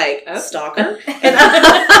you were like, oh. Stalker? And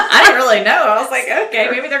I didn't really know. I was like, okay,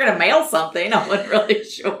 maybe they're going to mail something. I wasn't really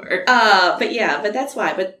sure. But that's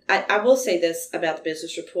why. But I will say this about the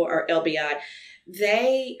Business Report, or LBI.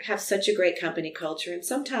 They have such a great company culture. And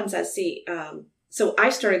sometimes I see, so I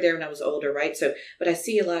started there when I was older, right? But I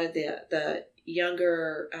see a lot of the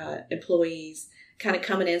younger employees kind of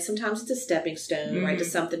coming in. Sometimes it's a stepping stone, right, to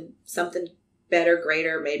something better,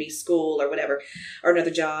 greater, maybe school or whatever, or another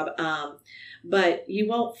job. But you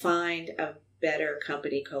won't find a better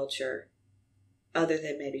company culture other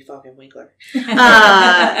than maybe Falk and Winkler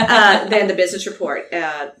than the Business Report,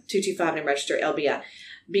 225 and register LBI,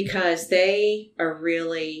 because they are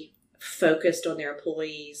really focused on their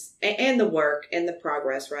employees and the work and the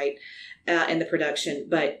progress, right, and the production.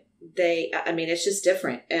 But it's just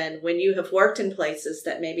different. And when you have worked in places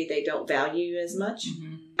that maybe they don't value you as much,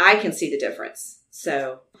 I can see the difference.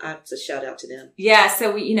 So I have to shout out to them. Yeah.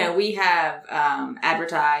 So we have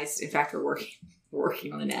advertised. In fact, we're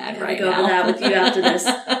working on an ad right now. Go over that with you after this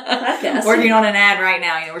podcast. Working on an ad right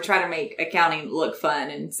now. We're trying to make accounting look fun,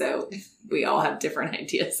 and so we all have different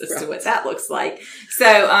ideas as to what that looks like.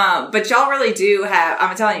 So, but y'all really do have.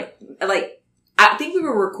 I'm telling you, like, I think we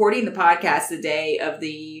were recording the podcast the day of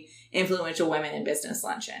the Influential Women in Business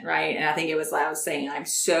Luncheon, right? And I think I was saying, I'm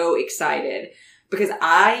so excited because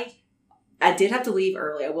I did have to leave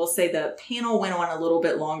early. I will say the panel went on a little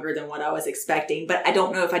bit longer than what I was expecting, but I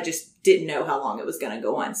don't know if I just didn't know how long it was going to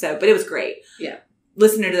go on. So, but it was great. Yeah.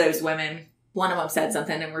 Listening to those women, one of them said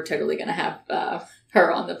something, and we're totally going to have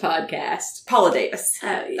her on the podcast. Paula Davis.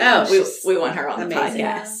 We want her on the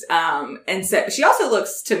podcast. And so she also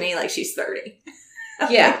looks to me like she's 30.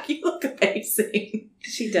 Yeah. Like, you look amazing.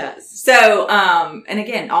 She does. So, and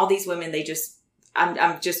again, all these women,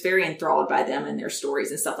 I'm just very enthralled by them and their stories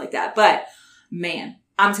and stuff like that. But man,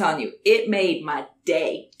 I'm telling you, it made my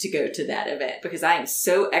day to go to that event because I am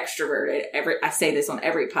so extroverted. I say this on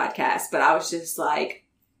every podcast, but I was just like,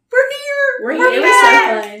 we're here. It was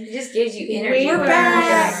so fun. It just gives you energy. We're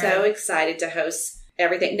back. So excited to host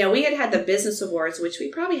everything. No, we had the Business Awards, which we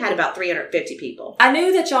probably had about 350 people. I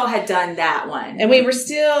knew that y'all had done that one. And we were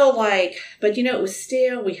still but it was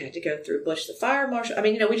still, we had to go through Bush the Fire Marshal.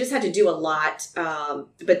 we just had to do a lot.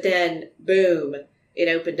 But then, boom, it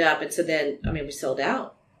opened up. And so then, we sold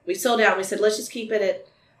out. We said, let's just keep it at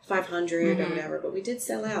 500 or whatever. But we did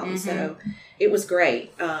sell out. So it was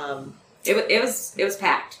great. It was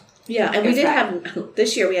packed. Yeah. And we did have,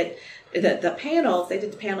 this year we had, the panel, if they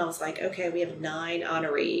did the panel, I was like, okay, we have 9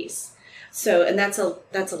 honorees. So, and that's a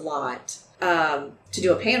lot to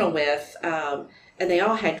do a panel with. And they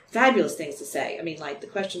all had fabulous things to say. The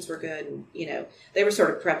questions were good, and, they were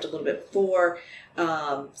sort of prepped a little bit before.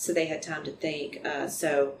 So they had time to think.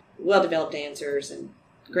 So well-developed answers and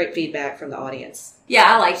great feedback from the audience. Yeah,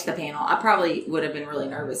 I liked the panel. I probably would have been really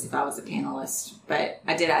nervous if I was a panelist, but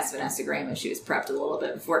I did ask Vanessa Graham if she was prepped a little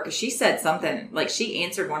bit before, because she said something, like she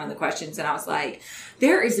answered one of the questions and I was like,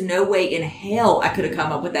 there is no way in hell I could have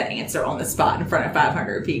come up with that answer on the spot in front of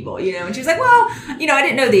 500 people, and she was like, well, I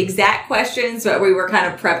didn't know the exact questions, but we were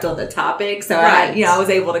kind of prepped on the topic. So I was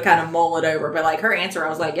able to kind of mull it over, but like her answer, I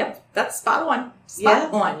was like, yep, that's spot on.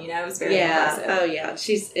 Spot on, it was very impressive. Oh yeah.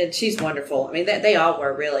 She's wonderful. I mean, they all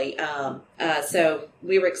were really, so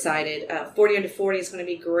we were excited. 40 under 40 is going to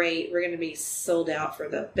be great. We're going to be sold out for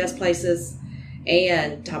the best places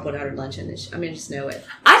and top 100 luncheon. I mean, just know it.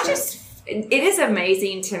 It is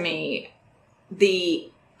amazing to me.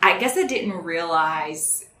 I guess I didn't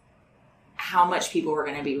realize how much people were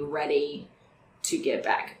going to be ready to get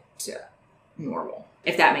back to normal,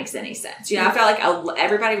 if that makes any sense. I felt like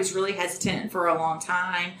everybody was really hesitant for a long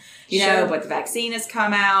time, but the vaccine has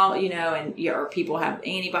come out, and or people have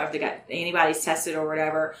they got antibodies tested or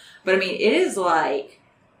whatever. But I mean, it is like,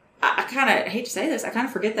 I kind of hate to say this, I kind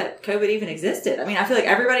of forget that COVID even existed. I mean, I feel like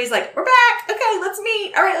everybody's like, we're back. Okay, let's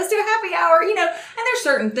meet. All right, let's do a happy hour,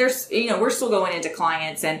 and there's we're still going into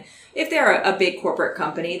clients, and if they're a big corporate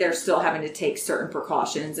company, they're still having to take certain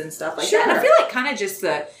precautions and stuff like that. And I feel like kind of just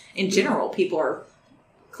in general, people are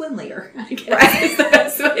cleanlier, I guess, is the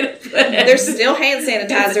best way to put it. There's still hand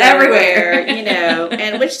sanitizer everywhere,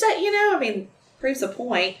 and which, I mean, proves a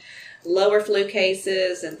point. Lower flu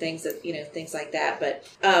cases and things like that.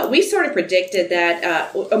 But we sort of predicted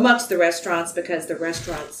that amongst the restaurants, because the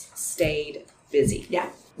restaurants stayed busy. Yeah.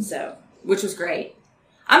 So, which was great.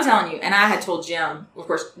 I'm telling you, and I had told Jim, of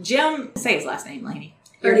course, say his last name, Lainey.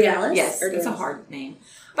 Urdiales? Yes, it's a hard name.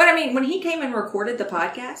 But I mean, when he came and recorded the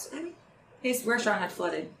podcast, I mean, his restaurant had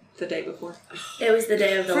flooded the day before. It was the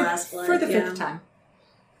day of the last flood. For the fifth time.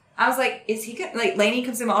 I was like, is he going to, like, Lainey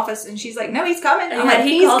comes in my office and she's like, no, he's coming. I'm like,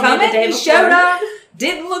 he's coming. He showed up,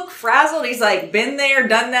 didn't look frazzled. He's like, been there,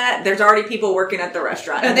 done that. There's already people working at the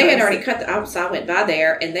restaurant. And they had already cut I went by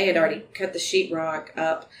there and they had already cut the sheetrock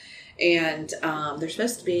up. And they're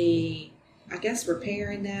supposed to be, I guess,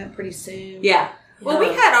 repairing that pretty soon. Yeah. Well, we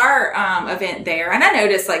had our event there, and I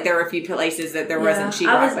noticed like there were a few places that there wasn't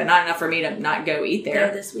sheetrock, but not enough for me to not go eat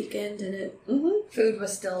there. This weekend, and food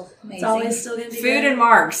was still amazing. It's always still going to be food good. And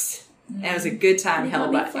Mark's. And it was a good time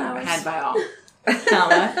had by all.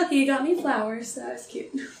 He got me flowers, so that was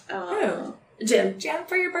cute. Who? Jim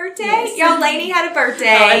for your birthday? Yes. Y'all, Lainey had a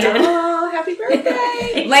birthday. I did. Oh, happy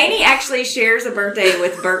birthday. Lainey actually shares a birthday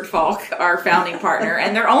with Bert Falk, our founding partner,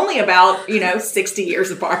 and they're only about, 60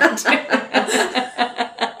 years apart.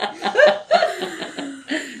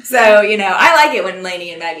 So, I like it when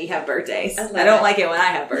Lainey and Maggie have birthdays. I don't like it when I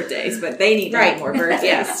have birthdays, but they need to have more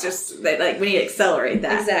birthdays. It's just, we need to accelerate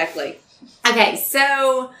that. Exactly. Okay,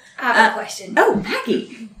 so... I have a question. Oh,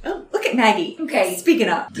 Maggie. Oh, look at Maggie. Okay. Speaking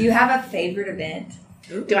of. Do you have a favorite event?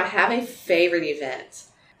 Do I have a favorite event?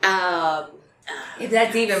 If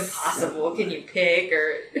that's even possible, can you pick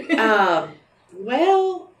or...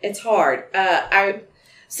 Well, it's hard.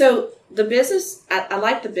 So the business, I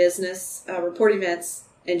like the business report events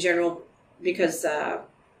in general because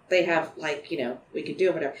they have we can do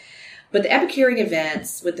it, whatever. But the Epicurean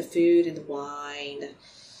events with the food and the wine,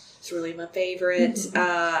 it's really my favorite.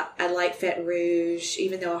 Mm-hmm. I like Fête Rouge,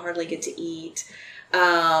 even though I hardly get to eat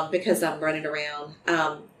because I'm running around.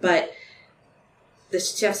 But the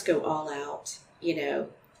chefs go all out,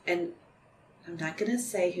 and I'm not going to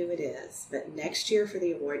say who it is, but next year for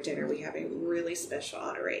the award dinner, we have a really special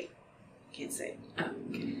honoree. Can't say. Oh,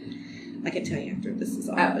 okay. I can tell you after this is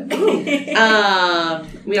all. We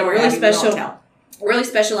have a really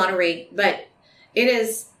special honoree, but it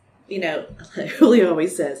is, Julio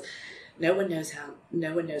always says, no one knows how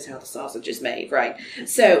the sausage is made, right?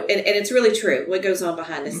 So, and it's really true. What goes on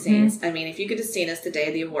behind the scenes? I mean, if you could have seen us the day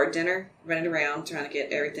of the award dinner, running around trying to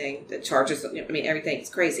get everything, the charges, everything is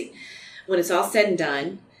crazy. When it's all said and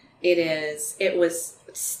done, the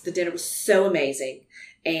dinner was so amazing.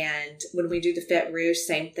 And when we do the Fête Rouge,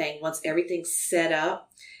 same thing. Once everything's set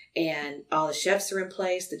up and all the chefs are in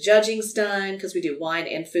place, the judging's done, because we do wine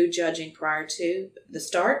and food judging prior to the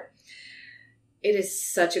start. It is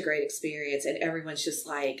such a great experience, and everyone's just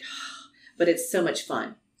like, but it's so much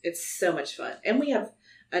fun. It's so much fun. And we have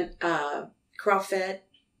a Craw Fête,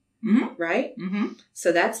 right? Mm-hmm.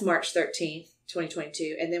 So that's March 13th.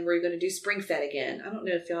 2022, and then we're going to do Spring Fête again. I don't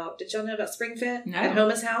know if did y'all know about Spring Fête? No. At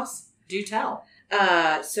Homa's house? Do tell.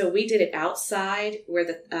 So we did it outside where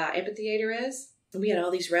the amphitheater is. And we had all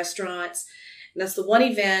these restaurants, and that's the one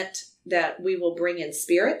event that we will bring in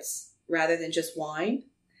spirits rather than just wine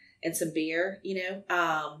and some beer, and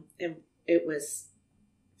it was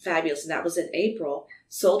fabulous. And that was in April,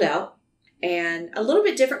 sold out. And a little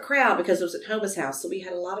bit different crowd because it was at Homa's house. So we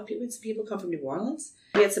had a lot of people. We had some people come from New Orleans.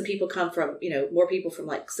 We had some people come from, more people from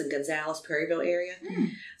like St. Gonzales, Prairieville area.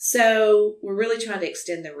 So we're really trying to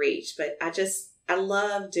extend the reach. But I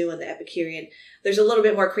love doing the Epicurean. There's a little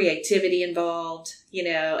bit more creativity involved,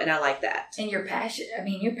 and I like that. And you're passionate. I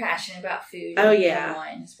mean, you're passionate about food. Oh, yeah. And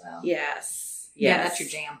wine as well. Yes. Yeah, that's your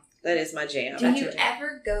jam. That is my jam. Do you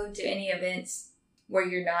ever go to any events where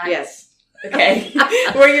you're not? Yes. Okay.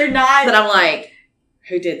 Where you're not. But I'm like,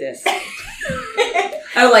 who did this?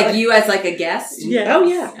 Oh, like you as like a guest? Yeah. Oh,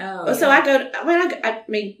 yeah. Oh, so I go to, I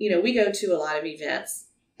mean, we go to a lot of events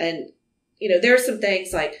and, there are some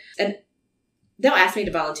things like, and they'll ask me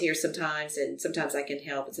to volunteer sometimes and sometimes I can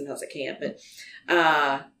help and sometimes I can't. But,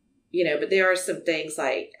 but there are some things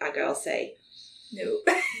like I'll say, no.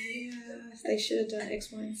 Yeah, they should have done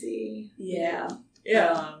X, Y, and Z. Yeah.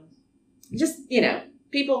 Just,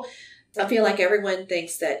 people, I feel like everyone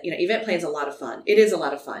thinks that, event plan's a lot of fun. It is a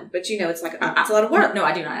lot of fun, but it's like, it's a lot of work. No,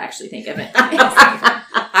 I do not actually think event planning is anything.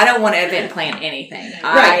 I don't want to event plan anything.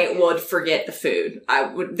 Right. I would forget the food.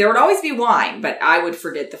 There would always be wine, but I would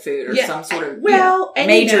forget the food or some sort of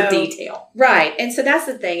major detail. Right. And so that's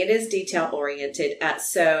the thing. It is detail oriented. And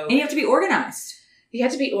you have to be organized. You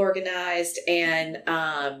have to be organized and,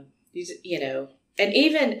 and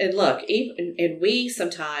we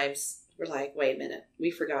sometimes we're like, wait a minute,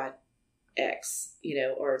 we forgot X,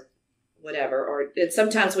 or whatever. And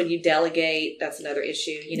sometimes when you delegate, that's another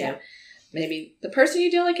issue, maybe the person you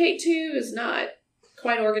delegate to is not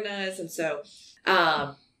quite organized. And so,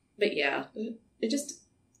 but yeah,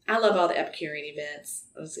 I love all the Epicurean events.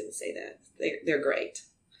 I was going to say that they're great.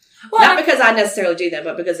 Well, not because I necessarily do them,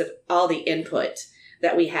 but because of all the input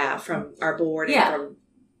that we have from our board and from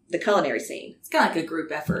the culinary scene. It's kind of like a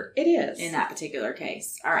group effort. It is. In that particular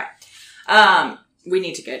case. All right. We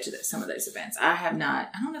need to go to some of those events. I have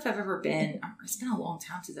not. I don't know if I've ever been. It's been a long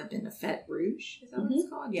time since I've been to Fête Rouge. Is that what it's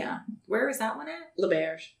called? Yeah. Where is that one at? Le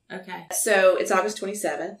Berge. Okay. So it's August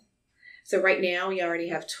 27th. So right now we already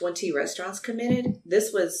have 20 restaurants committed.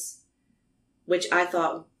 This was, which I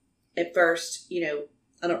thought at first,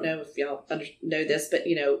 I don't know if y'all know this, but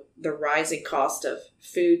the rising cost of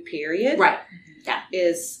food, period, right? Yeah,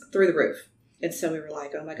 is through the roof. And so we were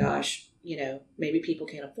like, oh my gosh, maybe people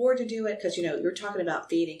can't afford to do it because you're talking about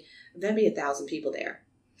feeding. There'd be 1,000 people there.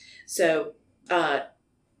 So, but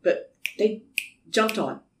they jumped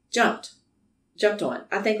on. I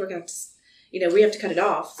think we're going to, we have to cut it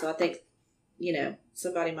off. So I think,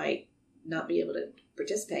 somebody might not be able to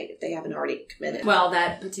participate if they haven't already committed. Well,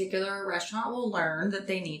 that particular restaurant will learn that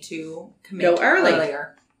they need to commit go early.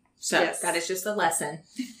 Earlier. So that is just a lesson.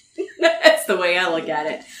 That's the way I look at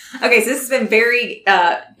it. Okay, so this has been very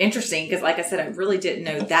interesting because, like I said, I really didn't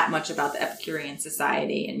know that much about the Epicurean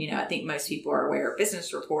Society. And, I think most people are aware of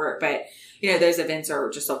Business Report, but, those events are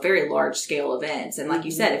just a very large scale events. And like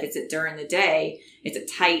you said, if it's during the day, it's a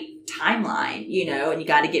tight timeline, and you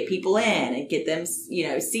got to get people in and get them,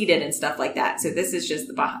 seated and stuff like that. So this is just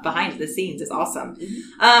the behind the scenes is awesome.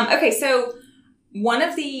 Okay, so one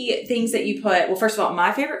of the things that you put, well, first of all,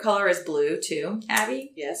 my favorite color is blue too,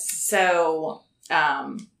 Abby. Yes. So,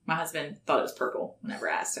 my husband thought it was purple whenever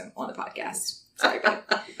I asked him on the podcast. Sorry, babe.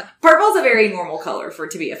 Purple's a very normal color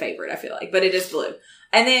to be a favorite, I feel like, but it is blue.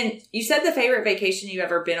 And then you said the favorite vacation you've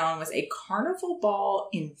ever been on was a carnival ball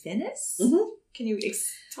in Venice. Mm-hmm. Can you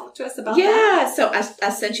talk to us about that? Yeah. So I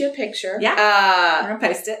sent you a picture. Yeah. We're going to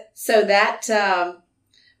post it. So that,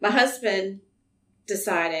 my husband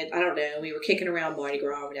decided, I don't know, we were kicking around Mardi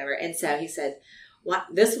Gras or whatever. And so he said,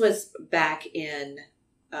 this was back in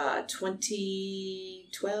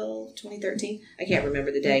 2012, 2013. I can't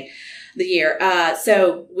remember the year.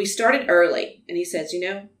 So we started early and he says,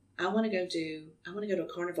 I want to go to a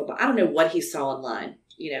carnival ball. I don't know what he saw online,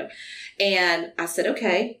 and I said,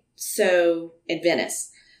 okay. So in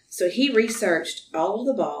Venice. So he researched all of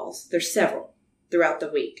the balls. There's several throughout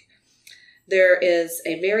the week. There is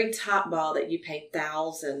a very top ball that you pay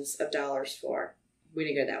thousands of dollars for. We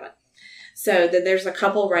didn't go that one. So then there's a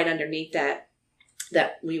couple right underneath that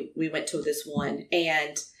we went to this one.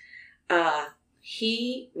 And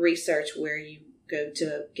he researched where you go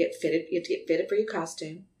to get fitted. You have to get fitted for your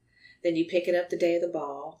costume. Then you pick it up the day of the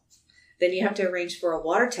ball. Then you have to arrange for a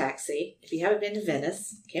water taxi. If you haven't been to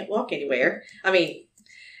Venice, can't walk anywhere.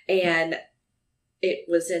 And it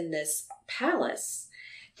was in this palace.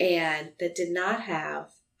 And that did not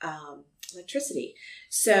have electricity.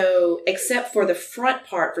 So, except for the front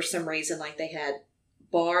part, for some reason, like they had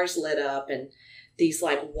bars lit up and these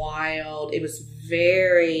wild, it was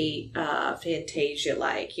very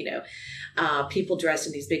Fantasia-like, people dressed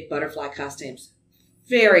in these big butterfly costumes.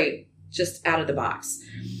 very just out of the box.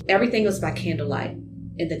 Everything was by candlelight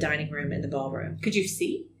in the dining room and the ballroom. Could you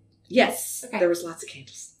see? Yes. Okay. There was lots of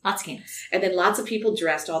candles. Lots of candles. And then lots of people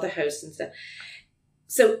dressed, all the hosts and stuff.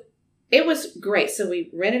 So it was great. So we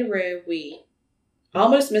rented a room. We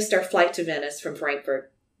almost missed our flight to Venice from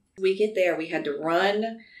Frankfurt. We get there. We had to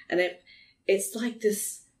run. And it's like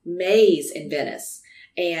this maze in Venice.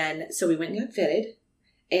 And so we went and got fitted.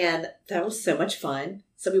 And that was so much fun.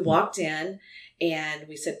 So we walked in and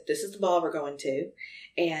we said, this is the ball we're going to.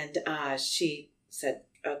 And she said,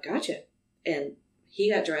 oh, gotcha. And he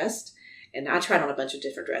got dressed. And I tried on a bunch of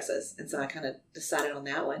different dresses. And so I kind of decided on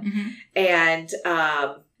that one. Mm-hmm. And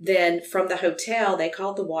then from the hotel, they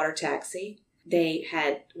called the water taxi.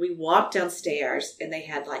 We walked downstairs and they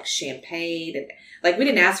had like champagne. And like, we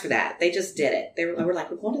didn't ask for that. They just did it. They were like,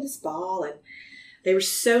 we're going to this ball. And they were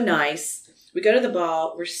so nice. We go to the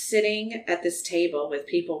ball. We're sitting at this table with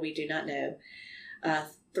people we do not know.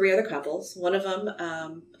 3 other couples. One of them,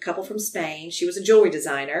 a couple from Spain. She was a jewelry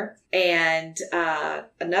designer. And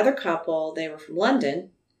another couple, they were from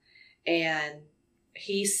London. And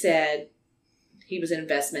he said he was in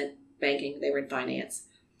investment banking. They were in finance.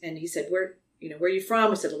 And he said, where are you from?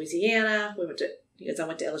 We said, Louisiana. He goes, I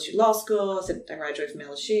went to LSU Law School. I said, I graduated from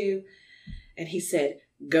LSU. And he said,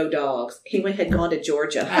 go Dogs. He had gone to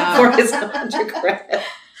Georgia for his undergrad.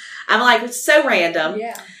 I'm like, it's so random.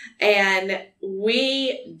 Yeah. And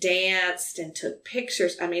we danced and took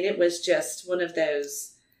pictures. I mean, it was just one of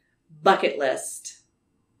those bucket list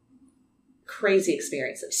crazy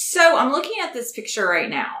experiences. So I'm looking at this picture right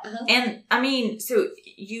now. Uh-huh. And I mean, so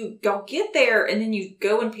you go get there and then you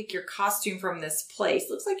go and pick your costume from this place.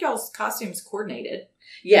 Looks like y'all's costumes coordinated.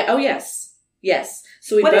 Yeah. Oh, yes. Yes.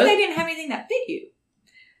 So we What both, if they didn't have anything that fit you?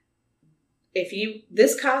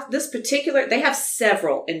 this particular, they have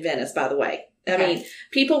several in Venice, by the way. I Okay. mean,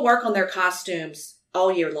 people work on their costumes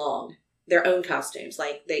all year long, their own costumes.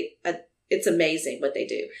 Like it's amazing what they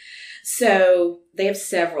do. So they have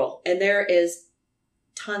several, and there is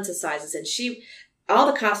tons of sizes. And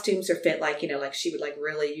all the costumes are fit like she would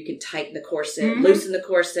really, you can tighten the corset, Mm-hmm. loosen the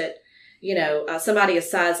corset. Somebody a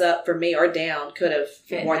size up for me or down could have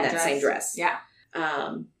Fit worn that that same dress. Yeah.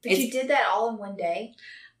 But you did that all in one day?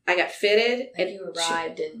 I got fitted. Like you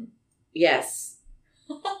arrived and... Yes.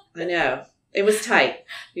 I know. It was tight.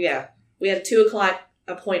 Yeah. We had a 2:00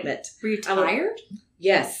 appointment. Were you tired?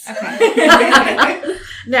 Yes. Okay.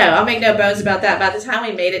 No, I'll make no bones about that. By the time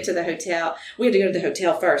we made it to the hotel, we had to go to the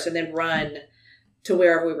hotel first and then run to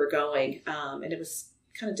wherever we were going. And it was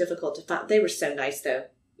kind of difficult to find. They were so nice though,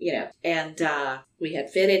 and we had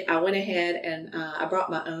fitted. I went ahead and I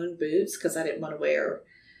brought my own boots because I didn't want to wear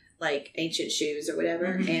like ancient shoes or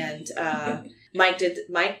whatever. Mm-hmm. And Mike,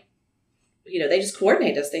 they just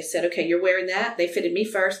coordinated us. They said, okay, you're wearing that. They fitted me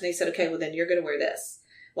first. And they said, okay, well then you're going to wear this.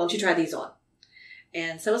 Why don't you try these on?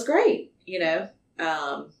 And so it was great. It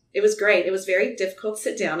was great. It was very difficult to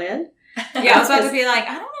sit down in. Yeah, I was about to be like,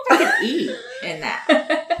 I don't know if I could eat in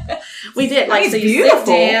that. We did. Like, So you beautiful.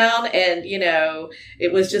 sit down and,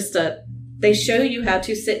 it was just they show you how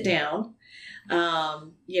to sit down,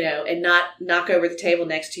 and not knock over the table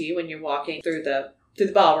next to you when you're walking through the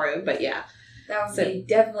ballroom. But yeah. That would be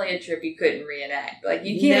definitely a trip you couldn't reenact. Like,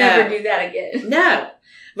 you can't ever do that again. No.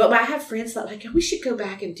 But I have friends that like, we should go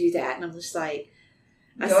back and do that. And I'm just like,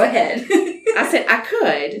 Go ahead. I said I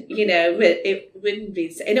could, but it wouldn't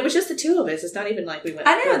be. And it was just the two of us. It's not even like we went.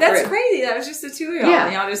 I know, that's through. crazy. That was just the two of y'all. Yeah.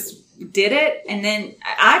 And y'all just did it. And then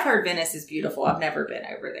I've heard Venice is beautiful. I've never been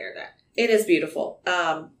over there though. It is beautiful.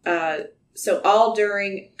 So all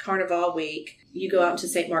during Carnival week, you go out to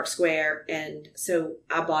St. Mark's Square. And so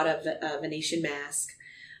I bought a Venetian mask.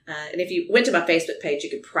 And if you went to my Facebook page, you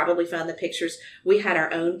could probably find the pictures. We had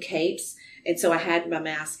our own capes. And so I had my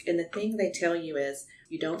mask. And the thing they tell you is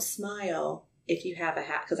you don't smile if you have a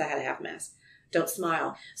hat, because I had a half mask. Don't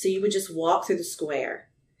smile. So you would just walk through the square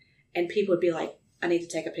and people would be like, I need to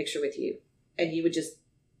take a picture with you. And you would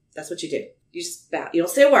that's what you do. You just bow. You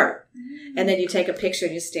don't say a word. Mm-hmm. And then you take a picture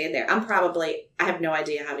and you stand there. I have no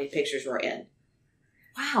idea how many pictures we're in.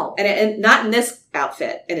 Wow. And not in this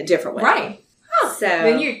outfit, in a different way. Right. So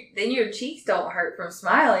then your cheeks don't hurt from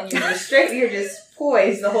smiling. You're just straight. You're just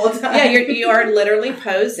poised the whole time. Yeah, you are literally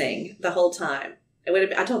posing the whole time.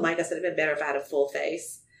 I told Mike, I said it'd been better if I had a full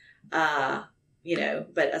face, but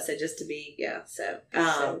I said just to be, so.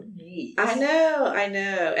 So neat. I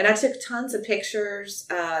know. And I took tons of pictures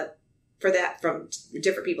for that from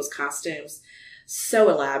different people's costumes. So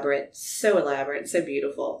elaborate, so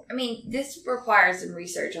beautiful. I mean, this requires some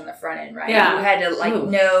research on the front end, right? Yeah. You had to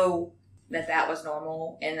know that was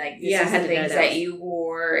normal and this is I had the to know things that you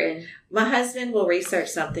wore. And my husband will research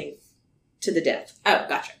something to the death. Oh,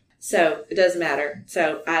 gotcha. So it doesn't matter.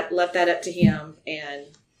 So I left that up to him, and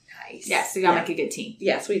Nice. Yes, so y'all make a good team.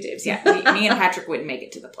 yes, we do. Yeah, me and Patrick wouldn't make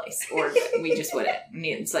it to the place, or we just wouldn't. I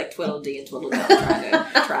mean, it's like twiddle-dee and twiddle-dum trying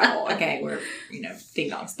to travel. Okay, we're,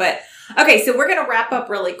 ding-dongs. But, okay, so we're going to wrap up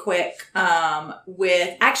really quick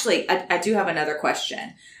with, actually, I do have another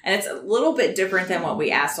question. And it's a little bit different than what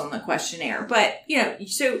we asked on the questionnaire. But,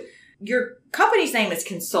 so your company's name is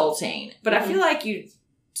Consulting, but I feel like you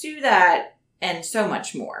do that and so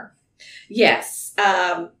much more. Yes.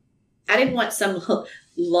 I didn't want some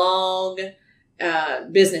long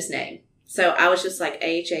business name. So I was just like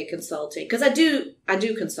AHA Consulting, because I do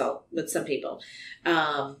consult with some people.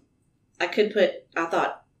 I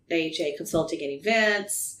thought AHA Consulting and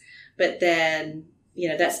Events, but then,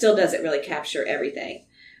 that still doesn't really capture everything.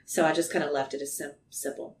 So I just kind of left it as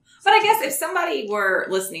simple. But I guess if somebody were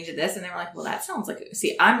listening to this and they were like, well, that sounds like,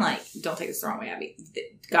 see, I'm like, don't take this the wrong way, Abby.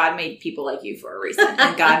 God made people like you for a reason.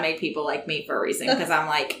 And God made people like me for a reason. Because I'm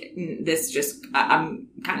like, I'm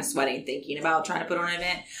kind of sweating thinking about trying to put on an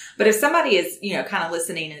event. But if somebody is, kind of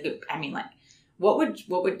listening, and what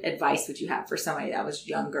would advice would you have for somebody that was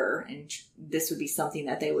younger and this would be something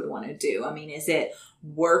that they would want to do? I mean, is it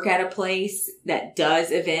work at a place that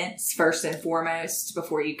does events first and foremost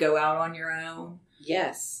before you go out on your own?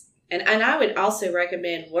 Yes. And I would also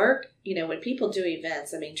recommend work, when people do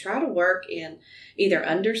events, try to work in either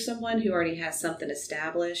under someone who already has something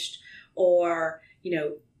established, or,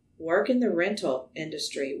 work in the rental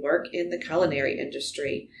industry, work in the culinary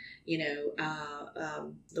industry, the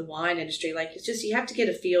wine industry. Like, it's just, you have to get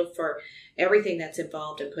a feel for everything that's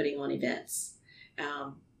involved in putting on events.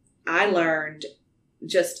 I learned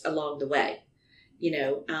just along the way,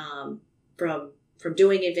 from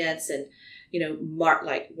doing events and,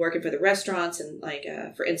 like working for the restaurants, and like,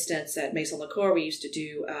 for instance, at Maison Liqueur, we used to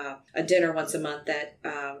do a dinner once a month that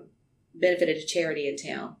benefited a charity in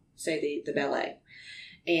town, say the ballet.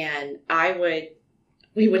 And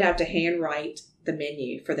we would have to handwrite the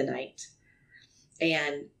menu for the night.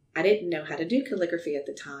 And I didn't know how to do calligraphy at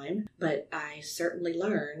the time, but I certainly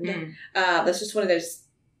learned. That's just one of those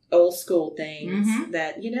old school things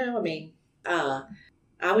that,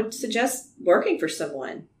 I would suggest working for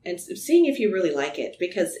someone and seeing if you really like it,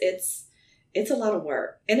 because it's a lot of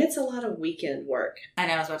work, and it's a lot of weekend work. I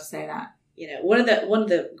know, I was about to say that. One of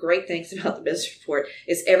the great things about the business report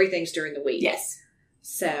is everything's during the week. Yes.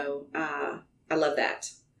 So I love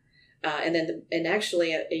that. And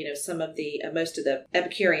actually, some of the most of the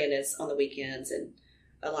Epicurean is on the weekends, and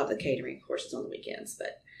a lot of the catering, of course, is on the weekends.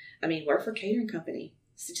 But work for a catering company.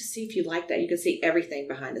 So just see if you like that. You can see everything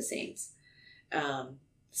behind the scenes.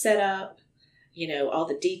 Set up, all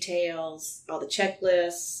the details, all the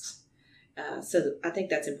checklists. So I think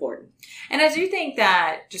that's important. And I do think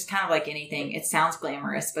that, just kind of like anything, it sounds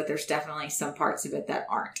glamorous, but there's definitely some parts of it that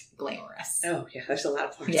aren't glamorous. Oh, yeah. There's a lot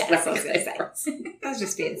of parts. Yeah, that's what I was going to say. I was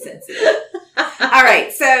just being sensitive. All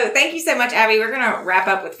right. So thank you so much, Abby. We're going to wrap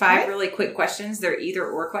up with 5 really quick questions. They're either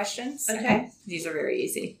or questions. Okay. These are very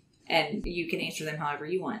easy. And you can answer them however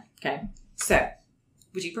you want. Okay. So,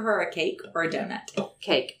 would you prefer a cake or a donut?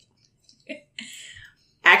 Cake.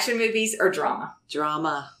 Action movies or drama?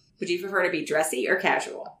 Drama. Would you prefer to be dressy or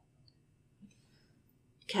casual?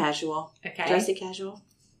 Casual. Okay. Dressy casual.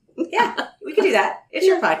 Yeah, we can do that. It's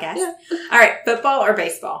your podcast. Yeah. All right. Football or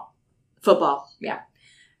baseball? Football. Yeah.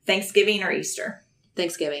 Thanksgiving or Easter?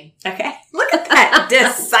 Thanksgiving. Okay. Look at that.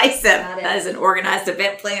 Decisive. That is an organized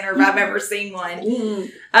event planner if I've ever seen one.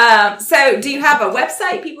 So do you have a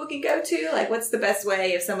website people can go to? Like, what's the best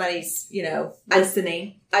way if somebody's,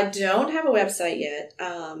 listening? I don't have a website yet,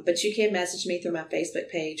 but you can message me through my Facebook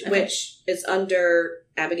page, which is under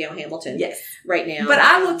Abigail Hamilton. Yes. Right now. But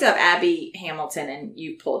I looked up Abby Hamilton and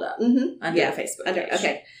you pulled up under the Facebook page.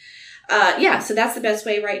 Okay. So that's the best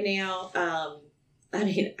way right now.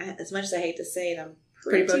 As much as I hate to say it, I'm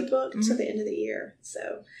pretty booked to the end of the year. So,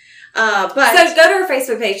 so go to her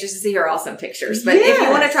Facebook page just to see her awesome pictures. But if you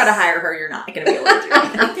want to try to hire her, you're not going to be able to do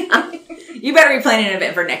it. You better be planning an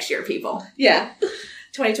event for next year, people. Yeah.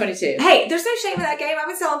 2022. Hey, there's no shame in that game. I've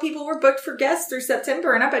been telling people we're booked for guests through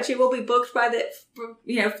September, and I bet you we'll be booked by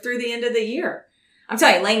through the end of the year. I'm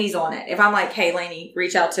telling you, Lainey's on it. If I'm like, hey, Lainey,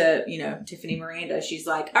 reach out to, Tiffany Miranda, she's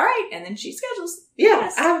like, all right. And then she schedules. Yeah.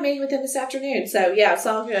 Yes. I have a meeting with them this afternoon. So yeah, it's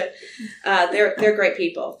all good. They're great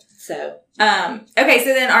people. So, okay.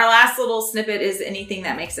 So then our last little snippet is anything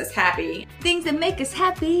that makes us happy. Things that make us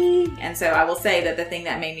happy. And so I will say that the thing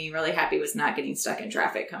that made me really happy was not getting stuck in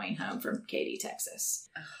traffic coming home from Katy, Texas.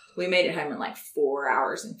 We made it home in like 4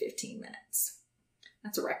 hours and 15 minutes.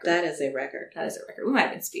 That's a record. That is a record. That is a record. We might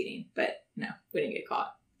have been speeding, but no, we didn't get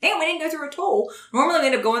caught. And we didn't go through a toll. Normally we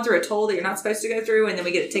end up going through a toll that you're not supposed to go through, and then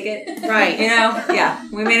we get a ticket. Right. You know? Yeah.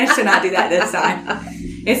 We managed to not do that this time.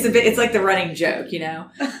 It's like the running joke, you know?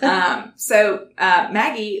 So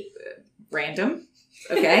Maggie, random.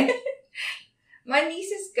 Okay. My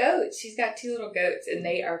niece's goats. She's got 2 little goats, and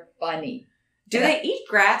they are funny. Do they eat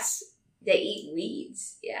grass? They eat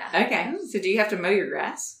weeds. Yeah. Okay. So do you have to mow your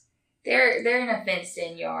grass? They're in a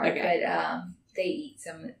fenced-in yard, Okay. but they eat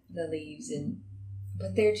some of the leaves,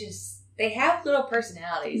 but they have little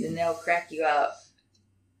personalities, and they'll crack you up.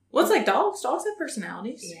 Well, it's like dogs. Dogs have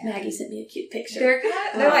personalities. Yeah. Maggie sent me a cute picture.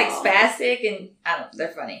 They're like spastic, and they're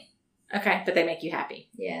funny. Okay, but they make you happy.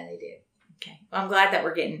 Yeah, they do. Okay. Well, I'm glad that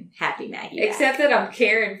we're getting happy Maggie back. Except that I'm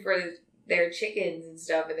caring for their chickens and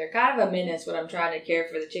stuff, and they're kind of a menace when I'm trying to care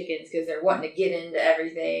for the chickens because they're wanting to get into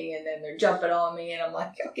everything, and then they're jumping on me, and I'm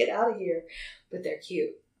like, "Oh, get out of here!" But they're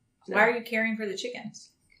cute. So, Why are you caring for the chickens?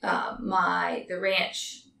 the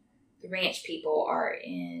ranch people are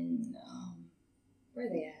in where are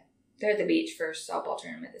they at? They're at the beach for a softball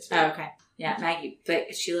tournament this week. Oh, okay. Yeah, Maggie,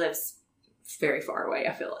 but she lives very far away,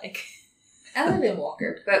 I feel like. I live in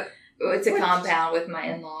Walker, but it's a compound with my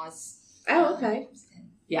in-laws. Oh, okay.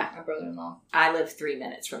 Yeah. My brother-in-law. I live 3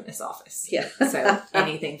 minutes from this office. Yeah. So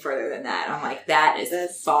anything further than that, I'm like, that's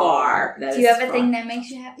That's far. far. That Do you is have a far. thing that makes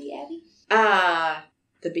you happy, Abby?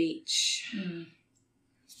 The beach.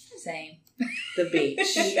 Same. The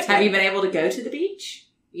beach. Have you been able to go to the beach?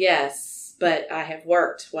 Yes, but I have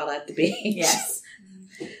worked while at the beach. Yes.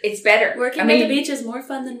 It's better. Working at the beach is more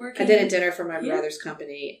fun than working. I did a dinner for my Yeah. brother's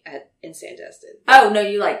company in Sandustin. Oh, no,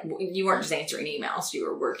 you weren't just answering emails. You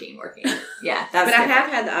were working. Yeah. That's But I different. have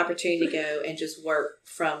had the opportunity to go and just work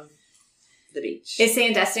from the beach. Is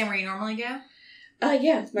Sandustin where you normally go?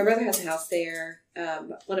 Yeah. My brother has a house there.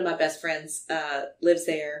 One of my best friends lives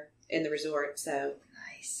there in the resort. So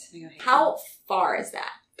Nice. How far is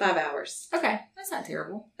that? 5 hours. Okay. That's not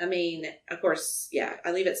terrible. I mean, of course, yeah.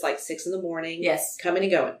 I leave at like 6 in the morning. Yes. Coming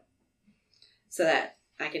and going. So that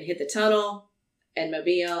I can hit the tunnel and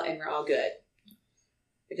Mobile and we're all good.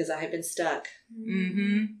 Because I have been stuck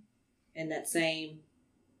Mm-hmm. in that same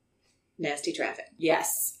nasty traffic.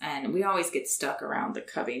 Yes. And we always get stuck around the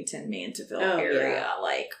Covington, Manteville area. Yeah.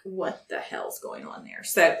 Like, what the hell's going on there?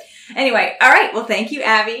 So, anyway. All right. Well, thank you,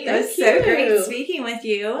 Abby. It was Thank so you. great speaking with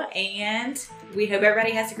you. And we hope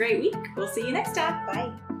everybody has a great week. We'll see you next time.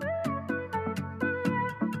 Bye.